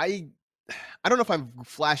don't know if I'm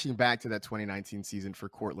flashing back to that 2019 season for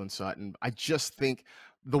Courtland Sutton. I just think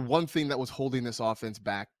the one thing that was holding this offense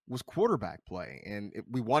back was quarterback play. And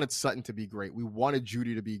we wanted Sutton to be great. We wanted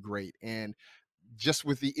Jeudy to be great. And just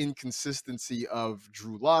with the inconsistency of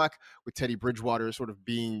Drew Lock, with Teddy Bridgewater sort of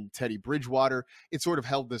being Teddy Bridgewater, it sort of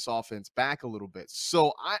held this offense back a little bit.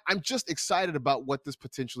 So I'm just excited about what this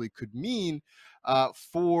potentially could mean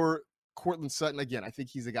for Courtland Sutton. Again, I think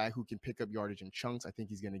he's a guy who can pick up yardage in chunks. I think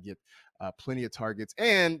he's going to get plenty of targets.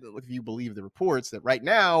 And if you believe the reports that right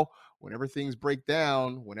now, whenever things break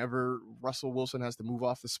down, whenever Russell Wilson has to move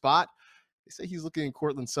off the spot, they say he's looking in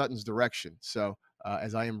Courtland Sutton's direction. So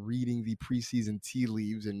as I am reading the preseason tea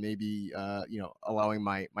leaves and maybe, allowing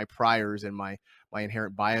my priors and my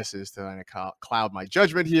inherent biases to kind of cloud my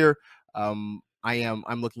judgment here, I'm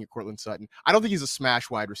looking at Courtland Sutton. I don't think he's a smash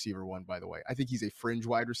wide receiver 1, by the way. I think he's a fringe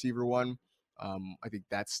wide receiver 1. I think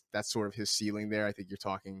that's sort of his ceiling there. I think you're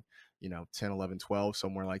talking, 10, 11, 12,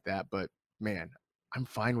 somewhere like that. But man, I'm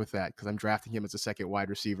fine with that because I'm drafting him as a second wide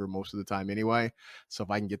receiver most of the time anyway. So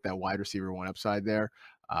if I can get that wide receiver one upside there,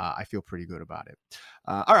 I feel pretty good about it.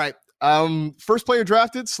 All right. First player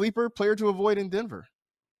drafted, sleeper, player to avoid in Denver.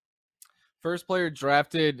 First player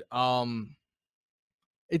drafted,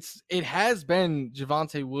 it has been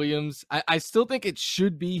Javonte Williams. I still think it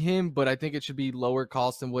should be him, but I think it should be lower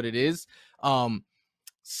cost than what it is.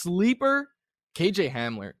 Sleeper, KJ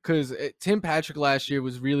Hamler, because Tim Patrick last year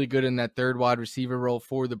was really good in that third wide receiver role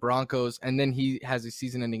for the Broncos, and then he has a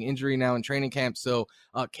season-ending injury now in training camp. So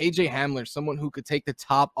KJ Hamler, someone who could take the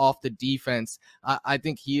top off the defense, I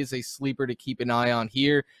think he is a sleeper to keep an eye on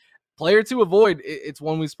here. Player to avoid, it's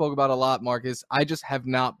one we spoke about a lot, Marcus. I just have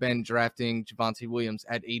not been drafting Javonte Williams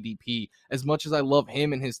at ADP. As much as I love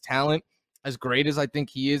him and his talent, as great as I think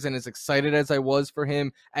he is and as excited as I was for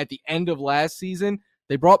him at the end of last season,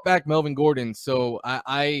 they brought back Melvin Gordon. So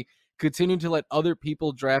I continue to let other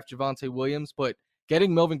people draft Javonte Williams, but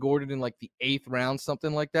getting Melvin Gordon in like the 8th round,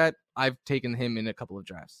 something like that, I've taken him in a couple of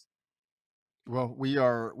drafts. Well, we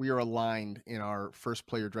are aligned in our first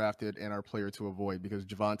player drafted and our player to avoid, because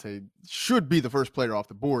Javonte should be the first player off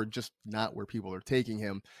the board, just not where people are taking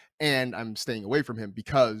him. And I'm staying away from him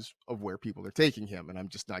because of where people are taking him, and I'm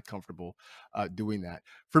just not comfortable doing that.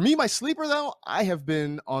 For me, my sleeper, though, I have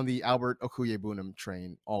been on the Albert Okwuegbunam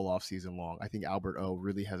train all offseason long. I think Albert O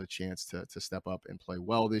really has a chance to step up and play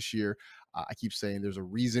well this year. I keep saying there's a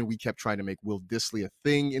reason we kept trying to make Will Dissly a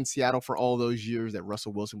thing in Seattle for all those years, that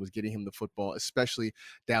Russell Wilson was getting him the football, especially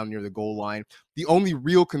down near the goal line. The only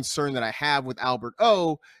real concern that I have with Albert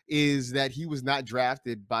O is that he was not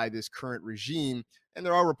drafted by this current regime. And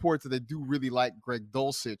there are reports that they do really like Greg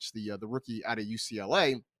Dulcich, the rookie out of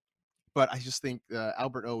UCLA. But I just think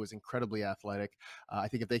Albert O is incredibly athletic. I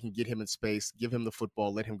think if they can get him in space, give him the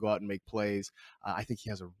football, let him go out and make plays, I think he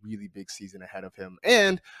has a really big season ahead of him.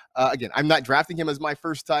 And again, I'm not drafting him as my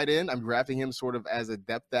first tight end. I'm drafting him sort of as a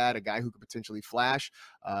depth ad, a guy who could potentially flash.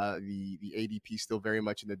 The ADP still very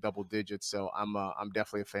much in the double digits. So I'm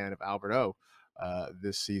definitely a fan of Albert O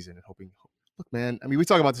this season, and hoping. Look, man, I mean, we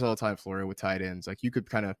talk about this all the time, Florio, with tight ends. Like, you could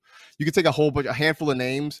take a handful of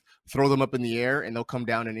names, throw them up in the air, and they'll come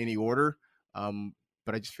down in any order.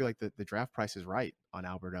 But I just feel like the draft price is right on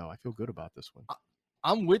Albert O. I feel good about this one.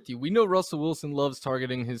 I'm with you. We know Russell Wilson loves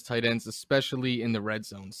targeting his tight ends, especially in the red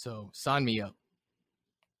zone. So sign me up.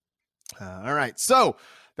 All right. So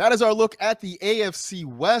that is our look at the AFC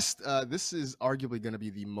West. This is arguably going to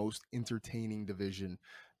be the most entertaining division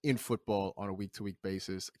in football on a week-to-week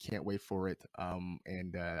basis. Can't wait for it.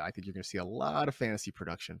 And I think you're going to see a lot of fantasy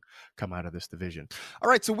production come out of this division. All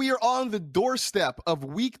right, so we are on the doorstep of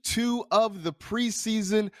week 2 of the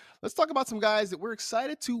preseason. Let's talk about some guys that we're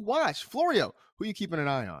excited to watch. Florio, who are you keeping an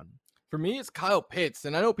eye on? For me, it's Kyle Pitts.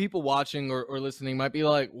 And I know people watching or listening might be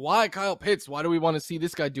like, why Kyle Pitts? Why do we want to see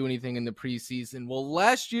this guy do anything in the preseason? Well,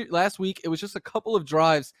 last week, it was just a couple of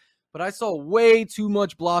drives, but I saw way too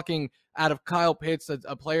much blocking out of Kyle Pitts,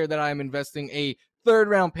 a player that I am investing a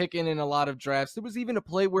 3rd-round pick in a lot of drafts. There was even a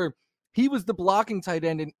play where he was the blocking tight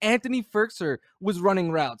end and Anthony Firkser was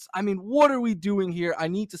running routes. I mean, what are we doing here? I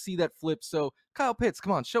need to see that flip. So, Kyle Pitts,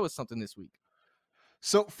 come on, show us something this week.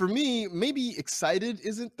 So for me, maybe excited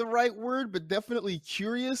isn't the right word, but definitely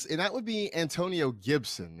curious, and that would be Antonio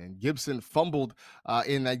Gibson. And Gibson fumbled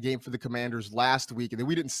in that game for the Commanders last week, and then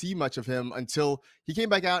we didn't see much of him until he came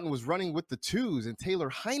back out and was running with the twos, and Taylor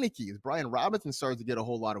Heineke, as Brian Robinson started to get a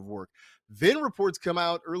whole lot of work. Then reports come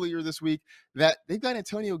out earlier this week that they've got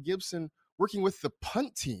Antonio Gibson working with the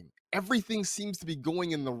punt team. Everything seems to be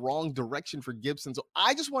going in the wrong direction for Gibson. So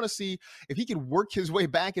I just want to see if he can work his way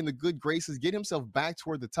back in the good graces, get himself back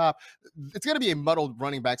toward the top. It's going to be a muddled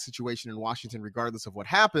running back situation in Washington, regardless of what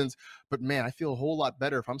happens. But man, I feel a whole lot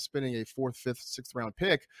better if I'm spending a 4th, 5th, 6th round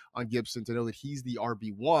pick on Gibson to know that he's the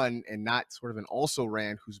RB1 and not sort of an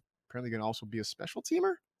also-ran who's apparently going to also be a special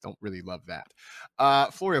teamer. Don't really love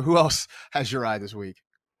that. Florio, who else has your eye this week?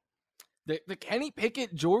 The Kenny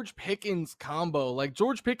Pickett, George Pickens combo. Like,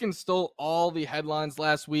 George Pickens stole all the headlines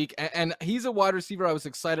last week, and he's a wide receiver I was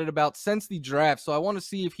excited about since the draft. So I want to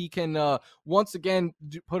see if he can once again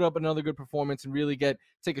put up another good performance and really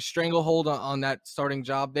take a stranglehold on that starting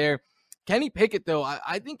job there. Kenny Pickett, though,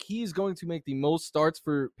 I think he's going to make the most starts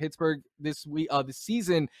for Pittsburgh this week, this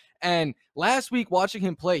season. And last week, watching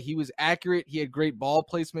him play, he was accurate. He had great ball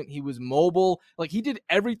placement. He was mobile. Like, he did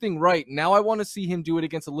everything right. Now I want to see him do it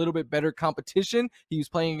against a little bit better competition. He was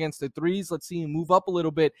playing against the threes. Let's see him move up a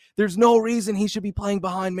little bit. There's no reason he should be playing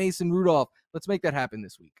behind Mason Rudolph. Let's make that happen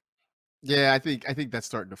this week. Yeah, I think that's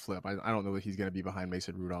starting to flip. I don't know that he's going to be behind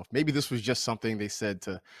Mason Rudolph. Maybe this was just something they said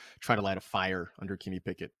to try to light a fire under Kenny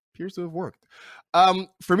Pickett. appears to have worked.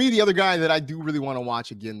 For me, the other guy that I do really want to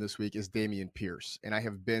watch again this week is Dameon Pierce. And I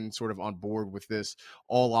have been sort of on board with this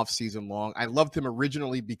all off season long. I loved him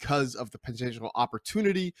originally because of the potential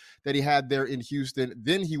opportunity that he had there in Houston.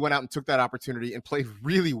 Then he went out and took that opportunity and played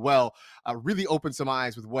really well, really opened some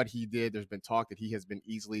eyes with what he did. There's been talk that he has been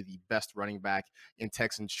easily the best running back in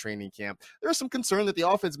Texans training camp. There's some concern that the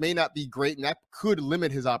offense may not be great, and that could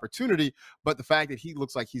limit his opportunity. But the fact that he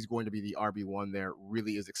looks like he's going to be the RB1 there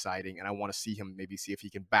really is exciting. And I want to see him maybe see if he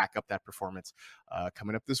can back up that performance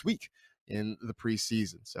coming up this week in the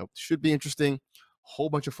preseason. So should be interesting. Whole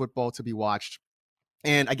bunch of football to be watched.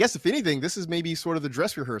 And I guess if anything, this is maybe sort of the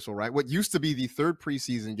dress rehearsal, right? What used to be the third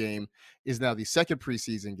preseason game is now the second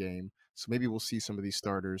preseason game. So maybe we'll see some of these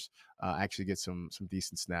starters actually get some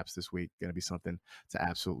decent snaps this week. Going to be something to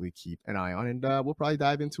absolutely keep an eye on. And we'll probably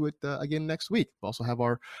dive into it again next week. We'll also have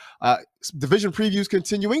our division previews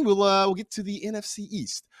continuing. We'll get to the NFC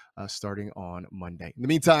East starting on Monday. In the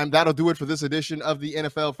meantime, that'll do it for this edition of the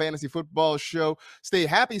NFL Fantasy Football Show. Stay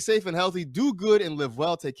happy, safe, and healthy. Do good and live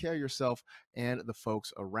well. Take care of yourself and the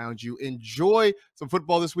folks around you. Enjoy some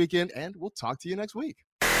football this weekend, and we'll talk to you next week.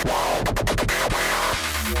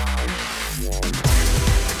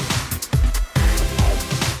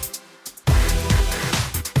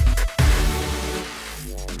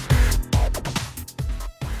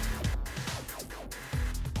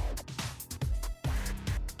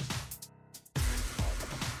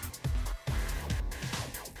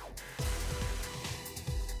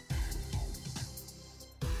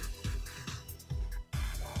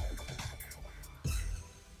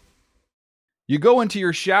 You go into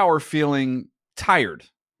your shower feeling tired,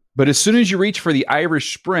 but as soon as you reach for the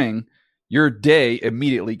Irish Spring, your day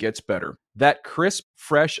immediately gets better. That crisp,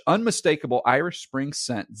 fresh, unmistakable Irish Spring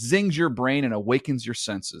scent zings your brain and awakens your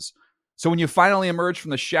senses. So when you finally emerge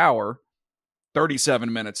from the shower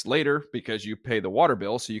 37 minutes later, because you pay the water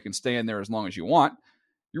bill so you can stay in there as long as you want,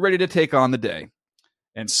 you're ready to take on the day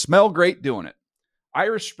and smell great doing it.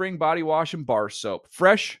 Irish Spring Body Wash and Bar Soap.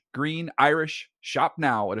 Fresh, green, Irish. Shop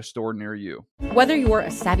now at a store near you. Whether you're a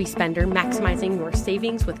savvy spender maximizing your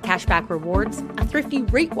savings with cashback rewards, a thrifty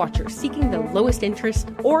rate watcher seeking the lowest interest,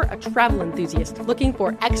 or a travel enthusiast looking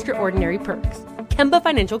for extraordinary perks, Kemba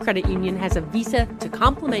Financial Credit Union has a visa to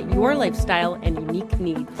complement your lifestyle and unique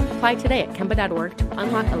needs. Apply today at Kemba.org to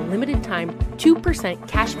unlock a limited time 2%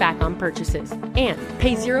 cash back on purchases and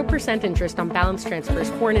pay 0% interest on balance transfers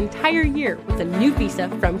for an entire year with a new visa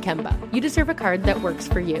from Kemba. You deserve a card that works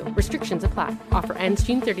for you. Restrictions apply. Offer ends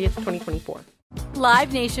June 30th, 2024.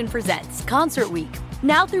 Live Nation presents Concert Week.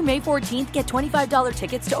 Now through May 14th, get $25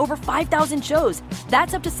 tickets to over 5,000 shows.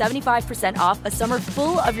 That's up to 75% off a summer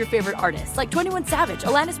full of your favorite artists like 21 Savage,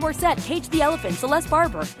 Alanis Morissette, Cage the Elephant, Celeste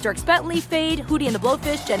Barber, Dierks Bentley, Fade, Hootie and the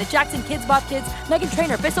Blowfish, Janet Jackson, Kids Bop Kids, Meghan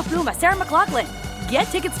Trainor, Bissell Pluma, Sarah McLachlan. Get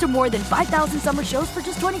tickets to more than 5,000 summer shows for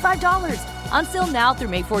just $25. Until now through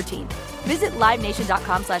May 14th. Visit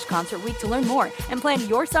LiveNation.com/Concert Week to learn more and plan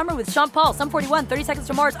your summer with Sean Paul, Sum 41, 30 Seconds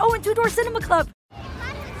to Mars, and Two Door Cinema Club.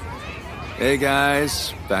 Hey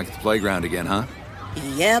guys, back at the playground again, huh?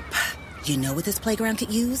 Yep. You know what this playground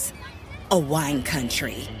could use? A wine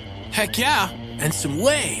country. Heck yeah, and some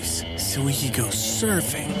waves so we could go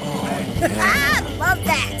surfing. Oh, yeah. Love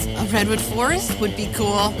that. A redwood forest would be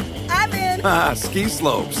cool. I'm in. Ski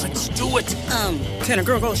slopes. Let's do it. Can a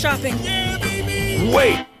girl go shopping? Yeah, baby.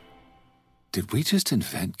 Wait. Did we just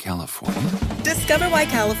invent California? Discover why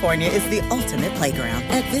California is the ultimate playground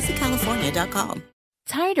at visitcalifornia.com.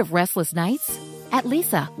 Tired of restless nights? At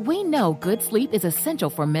Leesa, we know good sleep is essential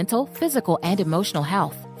for mental, physical, and emotional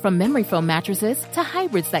health. From memory foam mattresses to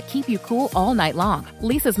hybrids that keep you cool all night long,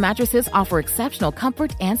 Leesa's mattresses offer exceptional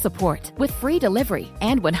comfort and support with free delivery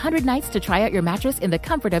and 100 nights to try out your mattress in the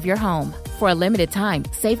comfort of your home. For a limited time,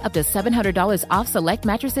 save up to $700 off select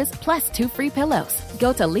mattresses plus 2 free pillows.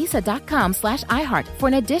 Go to leesa.com/iHeart for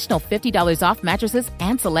an additional $50 off mattresses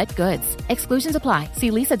and select goods. Exclusions apply. See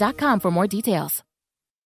leesa.com for more details.